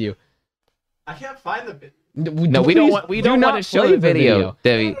disagreeing with you. I can't find the video. No, we don't want to show the video,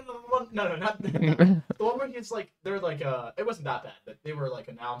 Debbie. No, not the one where he's like, they're like, it wasn't that bad, but they were like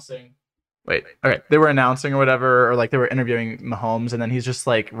announcing. Wait, okay, they were announcing or whatever, or like they were interviewing Mahomes, and then he's just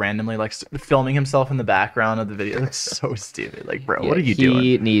like randomly like filming himself in the background of the video. It's so stupid. Like, bro, what are you doing?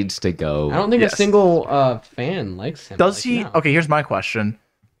 He needs to go. I don't think Yes. a single fan likes him. Does Like, he? no. Okay, here's my question.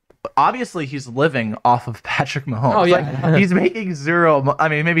 Obviously, he's living off of Patrick Mahomes. Oh, yeah. Like, he's making zero. I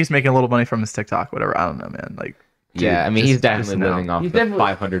mean, maybe he's making a little money from his TikTok, whatever. I don't know, man. Like, dude, Yeah, I mean, he's just definitely no. living off He's the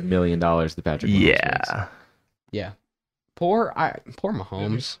definitely- $500 million that Patrick Mahomes makes. Yeah. Yeah. Poor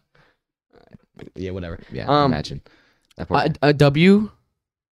Mahomes. Yeah, whatever. Yeah, imagine. That poor guy. A W.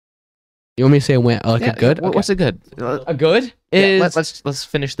 You want me to say a win? Like Yeah, a good? What's a good? A good Yeah, is let's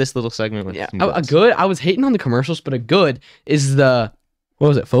finish this little segment with some a goods. good. I was hating on the commercials, but a good is the what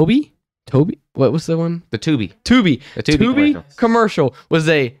was it? Phoebe? Toby? What was the one? The Tubi. Tubi. The Tubi commercial was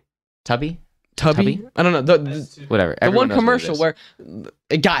a Tubby? Tubby. Tubby? I don't know. The Whatever. one Everyone knows what it commercial is. where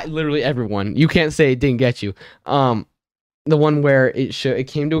it got literally everyone. You can't say it didn't get you. The one where it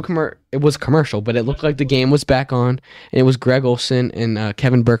came to a it was commercial, but it looked like the game was back on, and it was Greg Olson and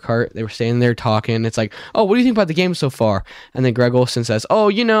Kevin Burkhardt. They were standing there talking. It's like, oh, what do you think about the game so far? And then Greg Olson says, oh,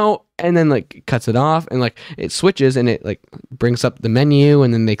 and then like cuts it off, and like it switches, and it like brings up the menu,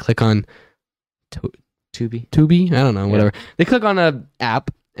 and then they click on Tubi. I don't know, whatever. They click on a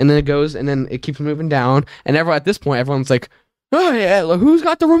app, and then it goes, and then it keeps moving down, and at this point, everyone's like, oh yeah, look, who's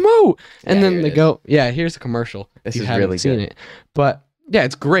got the remote? And Yeah, then here they it go, yeah, here's the commercial. This if you is haven't really seen good. it, but yeah,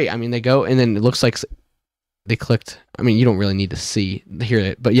 it's great. I mean, they go, and then it looks like they clicked. I mean, you don't really need to hear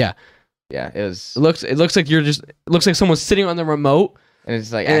it, but yeah, Yeah, it was. it looks like it looks like someone's sitting on the remote, And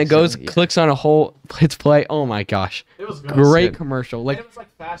it's like. and it goes, accidentally- clicks on a whole, hits play. Oh my gosh, It was great good. commercial. Like, Like, it was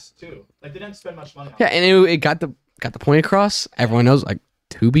like fast too. Like they didn't spend much money on yeah, and it got the point across. Everyone knows, like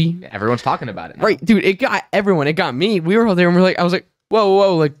Tubi. Everyone's talking about it. now. Right, dude. It got everyone. It got me. We were all there, and I was like,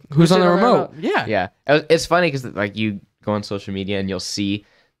 whoa, like who's on the remote? Yeah, Yeah, it's funny because like you go on social media and you'll see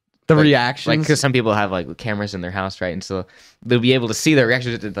the like, reactions. like because some people have like cameras in their house, right? And so they'll be able to see their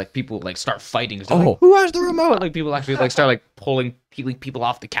reactions. Like people like start fighting. So, like, Oh. who has the remote? Like people actually like start like peeling people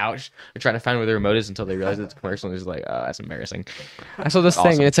off the couch or trying to find where the remote is until they realize it's a commercial. And it's like, oh, that's embarrassing. I saw this thing,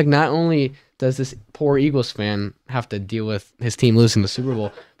 Awesome. and it's like not only does this poor Eagles fan have to deal with his team losing the Super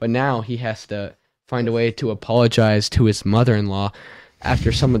Bowl, but now he has to find a way to apologize to his mother-in-law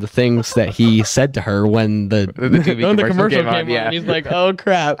after some of the things that he said to her when the TV when the commercial commercial came on, came on. yeah. And he's like, oh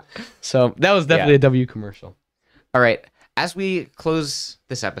crap. So that was definitely a W commercial. All right, as we close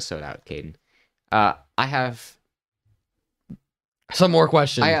this episode out, Caden, I have Some more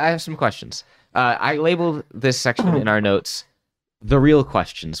questions. I have some questions. I labeled this section in our notes "The Real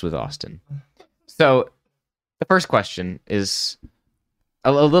Questions with Austin." So, the first question is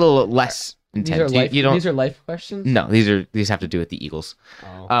a little less intense. You don't. these are life questions? No, these have to do with the Eagles.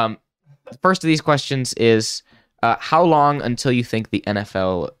 Oh. The first of these questions is how long until you think the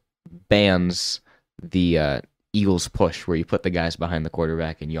NFL bans the Eagles push, where you put the guys behind the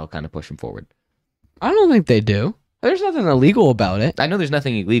quarterback and you all kind of push them forward? I don't think they do. There's nothing illegal about it. I know there's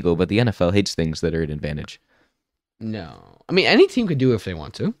nothing illegal, but the NFL hates things that are an advantage. No. I mean, any team could do it if they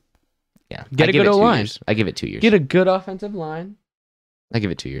want to. Yeah, Get I a give good it 2 O-line. years. I give it 2 years. Get a good offensive line. I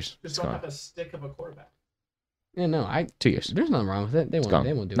give it 2 years. Just It's don't gone. have a stick of a quarterback. Yeah, no, 2 years. there's nothing wrong with it. They It's gone.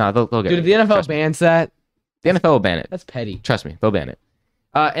 won't do No, it. they'll get Dude, it. if the NFL Trust me. bans that, The NFL will ban it. that's petty. Trust me, they'll ban it.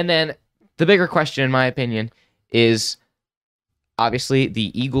 And then the bigger question, in my opinion, is obviously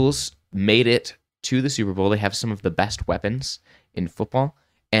the Eagles made it to the Super Bowl. They have some of the best weapons in football,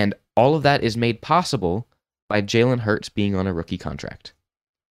 and all of that is made possible by Jalen Hurts being on a rookie contract.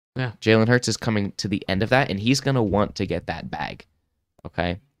 Yeah. Jalen Hurts is coming to the end of that, and he's going to want to get that bag.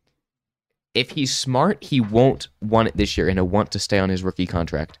 Okay? If he's smart, he won't want it this year, and he'll want to stay on his rookie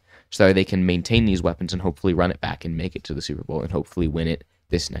contract so that they can maintain these weapons and hopefully run it back and make it to the Super Bowl and hopefully win it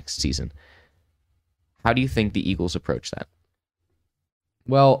this next season. How do you think the Eagles approach that?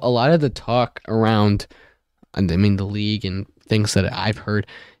 Well, a lot of the talk around, and I mean, the league and things that I've heard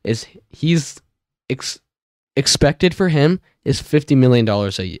is expected for him is $50 million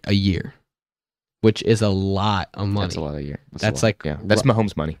a year, which is a lot of money. That's a lot a year. That's a lot. like- yeah, that's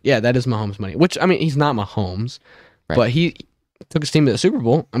Mahomes' money. Yeah, that is Mahomes' money. Which, I mean, he's not Mahomes, Right. but he took his team to the Super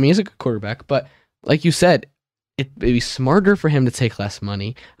Bowl. I mean, he's a good quarterback, but like you said, it'd be smarter for him to take less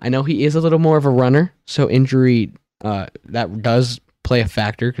money. I know he is a little more of a runner, so injury that does play a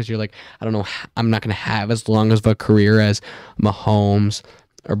factor because you're like, I don't know, I'm not going to have as long of a career as Mahomes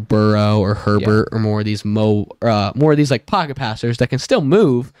or Burrow or Herbert or more of these like pocket passers that can still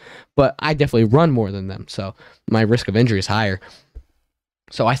move, but I definitely run more than them, so my risk of injury is higher.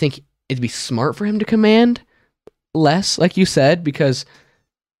 So I think it'd be smart for him to command less, like you said, because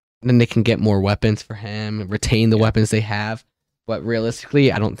then they can get more weapons for him, retain the weapons they have. But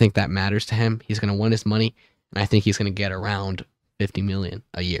realistically, I don't think that matters to him. He's going to want his money, and I think he's going to get around $50 million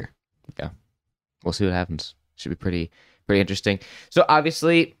a year. We'll see what happens. Should be pretty interesting. So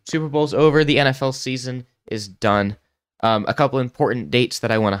obviously, Super Bowl's over. The NFL season is done. A couple important dates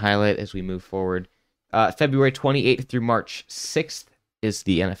that I want to highlight as we move forward. February 28th through March 6th is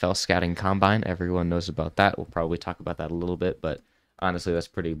the NFL Scouting Combine. Everyone knows about that. We'll probably talk about that a little bit, but honestly, that's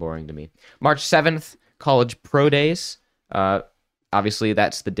pretty boring to me. March 7th, College Pro Days. Obviously,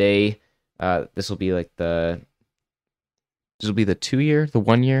 that's the day. This will be like the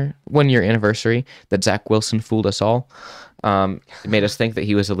 1 year anniversary that Zach Wilson fooled us all. It made us think that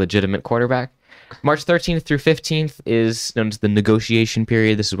he was a legitimate quarterback. March 13th through 15th is known as the negotiation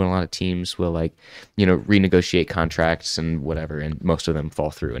period. This is when a lot of teams will renegotiate contracts and whatever, and most of them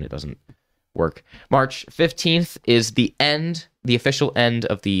fall through and it doesn't work. March 15th is the official end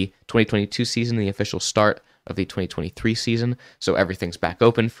of the 2022 season, the official start of the 2023 season. So everything's back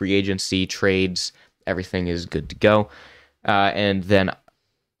open, free agency, trades, everything is good to go. And then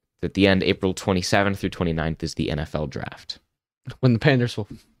at the end, April 27th through 29th is the NFL draft. When the Panthers will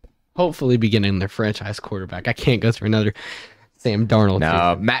hopefully be getting their franchise quarterback. I can't go through another Sam Darnold No,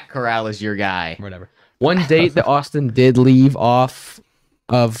 season. Matt Corral is your guy. Whatever. One date that Austin did leave off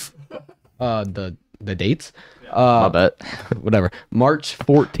of the dates. I'll bet. Whatever. March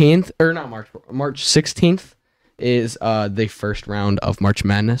 14th, or not March 16th is the first round of March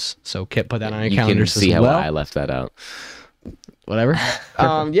Madness. So Kip put that on your You calendars can see as how well. I left that out. Whatever.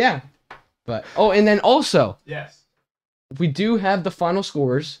 Yeah. But and then also Yes. we do have the final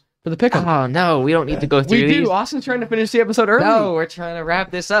scores for the pick'em. Oh, no, we don't need to go through We these. do. Austin's trying to finish the episode early. No, we're trying to wrap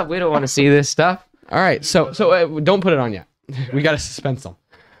this up. We don't want to see this stuff. All right. So don't put it on yet. We got to suspense them.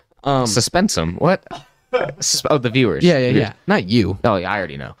 Suspense them. What? The viewers. Yeah. Not you. Oh, yeah, I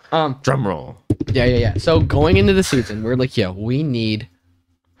already know. Drum roll. Yeah. So going into the season, we're like, we need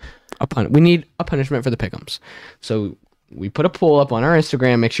a punishment for the pick'ems. So we put a poll up on our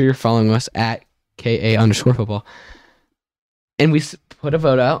Instagram. Make sure you're following us at KA_football. And we put a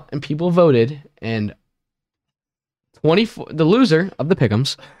vote out, and people voted, and the loser of the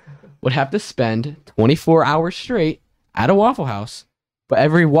pick'ems would have to spend 24 hours straight at a Waffle House, but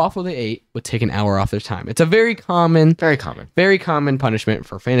every waffle they ate would take an hour off their time. It's a very common punishment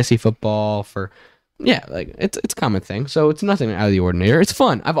for fantasy football, it's a common thing. So it's nothing out of the ordinary. It's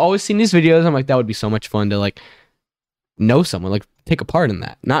fun. I've always seen these videos. I'm like, that would be so much fun to know someone, take a part in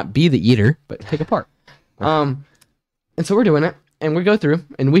that. Not be the eater, but take a part. And so we're doing it, and we go through.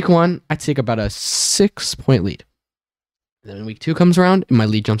 In week 1, I take about a 6-point lead. Then when week 2 comes around, and my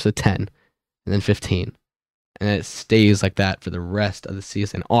lead jumps to 10, and then 15. And it stays like that for the rest of the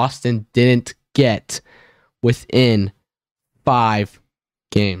season. Austin didn't get within 5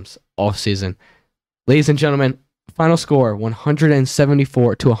 games all season. Ladies and gentlemen, final score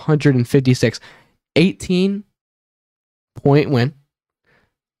 174 to 156. 18-point win.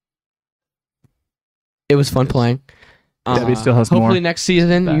 It was fun playing. Debbie still has hopefully more. next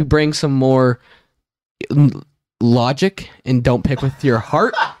season you bring some more logic and don't pick with your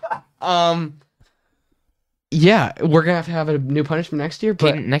heart. yeah, we're gonna have to have a new punishment next year.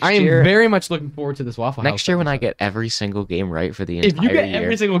 But Okay, next I am year- very much looking forward to this Waffle House. Next year when I episode. get every single game right for the if entire you get year.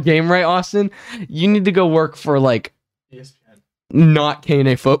 every single game right, Austin, you need to go work for like ESPN. not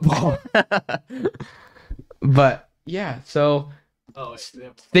KNA football. But yeah, so Oh,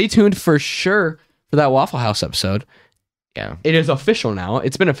 stay tuned for sure for that Waffle House episode. Yeah. It is official now.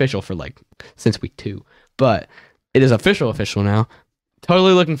 It's been official for like since week 2, but it is official now.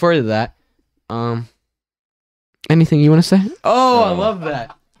 Totally looking forward to that. Anything you want to say? Oh, I love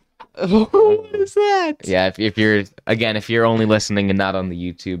that. What is that? Yeah, if you're only listening and not on the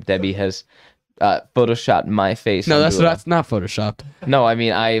YouTube, Debbie has photoshopped my face. No, onto that's not photoshopped. No, I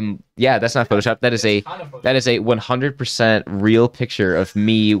mean that's not Photoshop. That is a 100% real picture of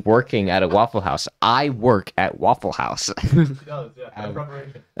me working at a Waffle House. I work at Waffle House.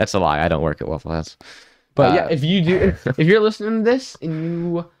 That's a lie. I don't work at Waffle House. But yeah, if you do, if you're listening to this and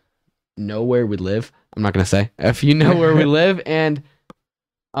you know where we live, I'm not gonna say. If you know where we live and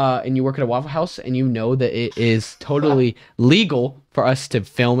you work at a Waffle House and you know that it is totally legal for us to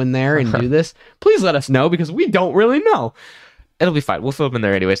film in there and do this, please let us know because we don't really know. It'll be fine. We'll film in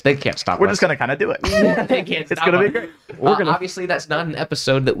there anyways. They can't stop We're us. just gonna kind of do it. They can't It's stop gonna be us. great. We're gonna obviously that's not an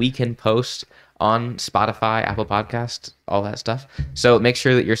episode that we can post on Spotify, Apple Podcast, all that stuff. So make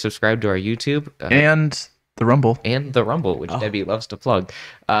sure that you're subscribed to our YouTube And the Rumble. and the Rumble, which Debbie loves to plug.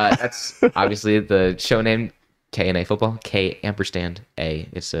 That's obviously the show name KNA Football, K_A.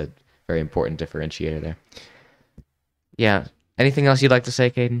 It's a very important differentiator there. Yeah. Anything else you'd like to say,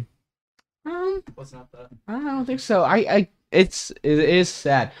 Caden? What's not that? I don't think so. It is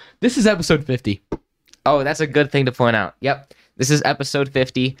sad. This is episode 50. Oh, that's a good thing to point out. Yep. This is episode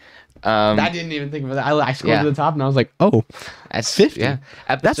 50. I didn't even think of that. I scrolled Yeah. to the top and I was like, oh, That's 50. Yeah.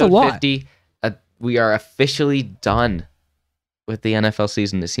 Episode That's a lot. 50. We are officially done with the NFL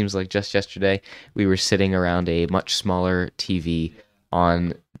season. It seems like just yesterday we were sitting around a much smaller TV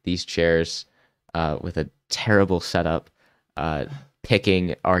on these chairs with a terrible setup,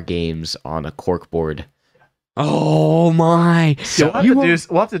 picking our games on a cork board. oh my. So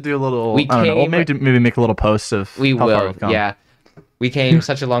we'll have to do a little. We I don't know. We'll came- maybe make a little post of We how far will. we've come. Yeah. We came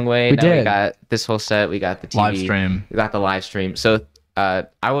such a long way. We Now we did. got this whole set. We got the TV. Live stream. We got the live stream. So I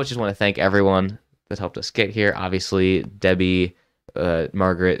would just want to thank everyone that helped us get here. Obviously, Debbie,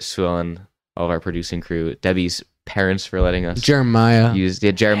 Margaret, Swillen, all of our producing crew. Debbie's parents for letting us Jeremiah, use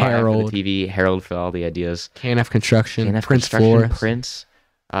Jeremiah Harold. for the TV, Harold for all the ideas, KNF Construction, KNF Prince Construction, Flores. Prince,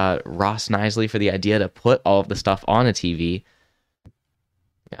 Ross Nisley for the idea to put all of the stuff on a TV.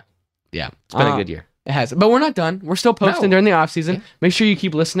 Yeah. It's been a good year. It has. But we're not done. We're still posting No. during the off season. Yeah. Make sure you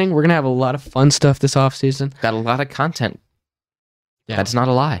keep listening. We're going to have a lot of fun stuff this off season. Got a lot of content. Yeah. That's not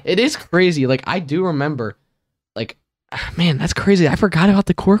a lie. It is crazy. Like, I do remember, like, man, that's crazy. I forgot about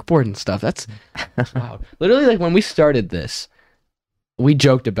the corkboard and stuff. That's wow. Literally, like, when we started this, we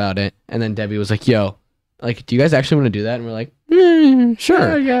joked about it. And then Debbie was like, yo, like, do you guys actually want to do that? And we're like,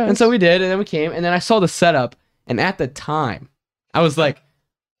 sure. Yeah. And so we did. And then we came. And then I saw the setup. And at the time, I was like,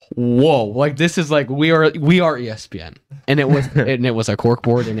 whoa, like this is like we are ESPN. And it was a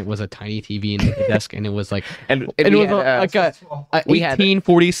corkboard and it was a tiny TV and a desk and it was like and it we was had, like a we had-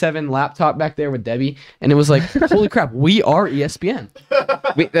 1847 laptop back there with Debbie and it was like holy crap, we are ESPN.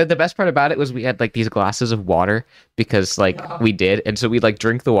 the best part about it was we had like these glasses of water because like we did, and so we'd like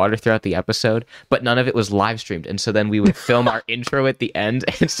drink the water throughout the episode, but none of it was live streamed, and so then we would film our intro at the end,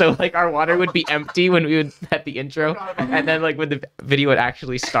 and so like our water would be empty when we would at the intro, and then like when the video would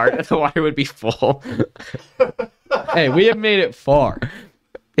actually start, the water would be full. Hey, we have made it far.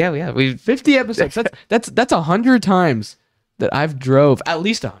 Yeah, we 50 episodes. That's 100 times that I've drove, at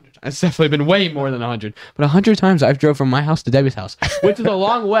least 100. It's definitely been way more than 100, but 100 times I've drove from my house to Debbie's house, which is a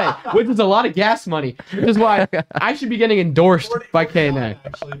long way, which is a lot of gas money, which is why I should be getting endorsed by KNA.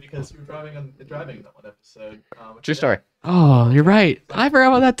 Actually, because you were driving that one episode. true story. Oh, you're right. I forgot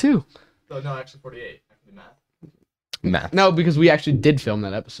about that too. So no, actually 48. I can do math. Math. No, because we actually did film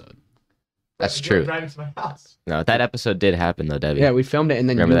that episode. That's You were true. Driving to my house. No, that episode did happen though, Debbie. Yeah, we filmed it and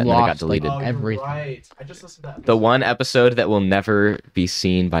then Remember you that, and then it got lost deleted. like Oh, you're everything. right. I just listened to that. The one episode that will never be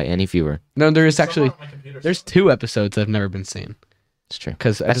seen by any viewer. No, there's Somewhere actually on my computer there's somewhere. 2 episodes that have never been seen It's true.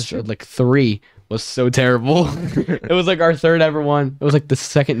 because That's episode like 3 was so terrible. It was like our third ever one. It was like the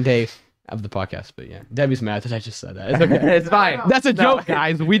second day of the podcast. But yeah, Debbie's mad that I just said that. It's okay. It's fine. That's a No. joke,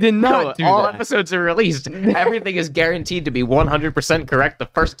 guys. We did not do all that. episodes are released. Everything is guaranteed to be 100% correct the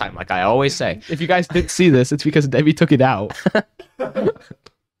first time, like I always say. If you guys didn't see this, it's because Debbie took it out. But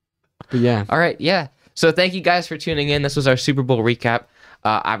yeah. All right, yeah. So thank you guys for tuning in. This was our Super Bowl recap.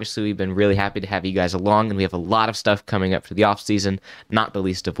 Obviously, we've been really happy to have you guys along, and we have a lot of stuff coming up for the offseason, not the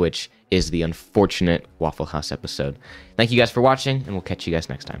least of which is the unfortunate Waffle House episode. Thank you guys for watching, and we'll catch you guys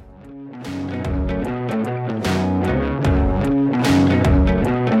next time.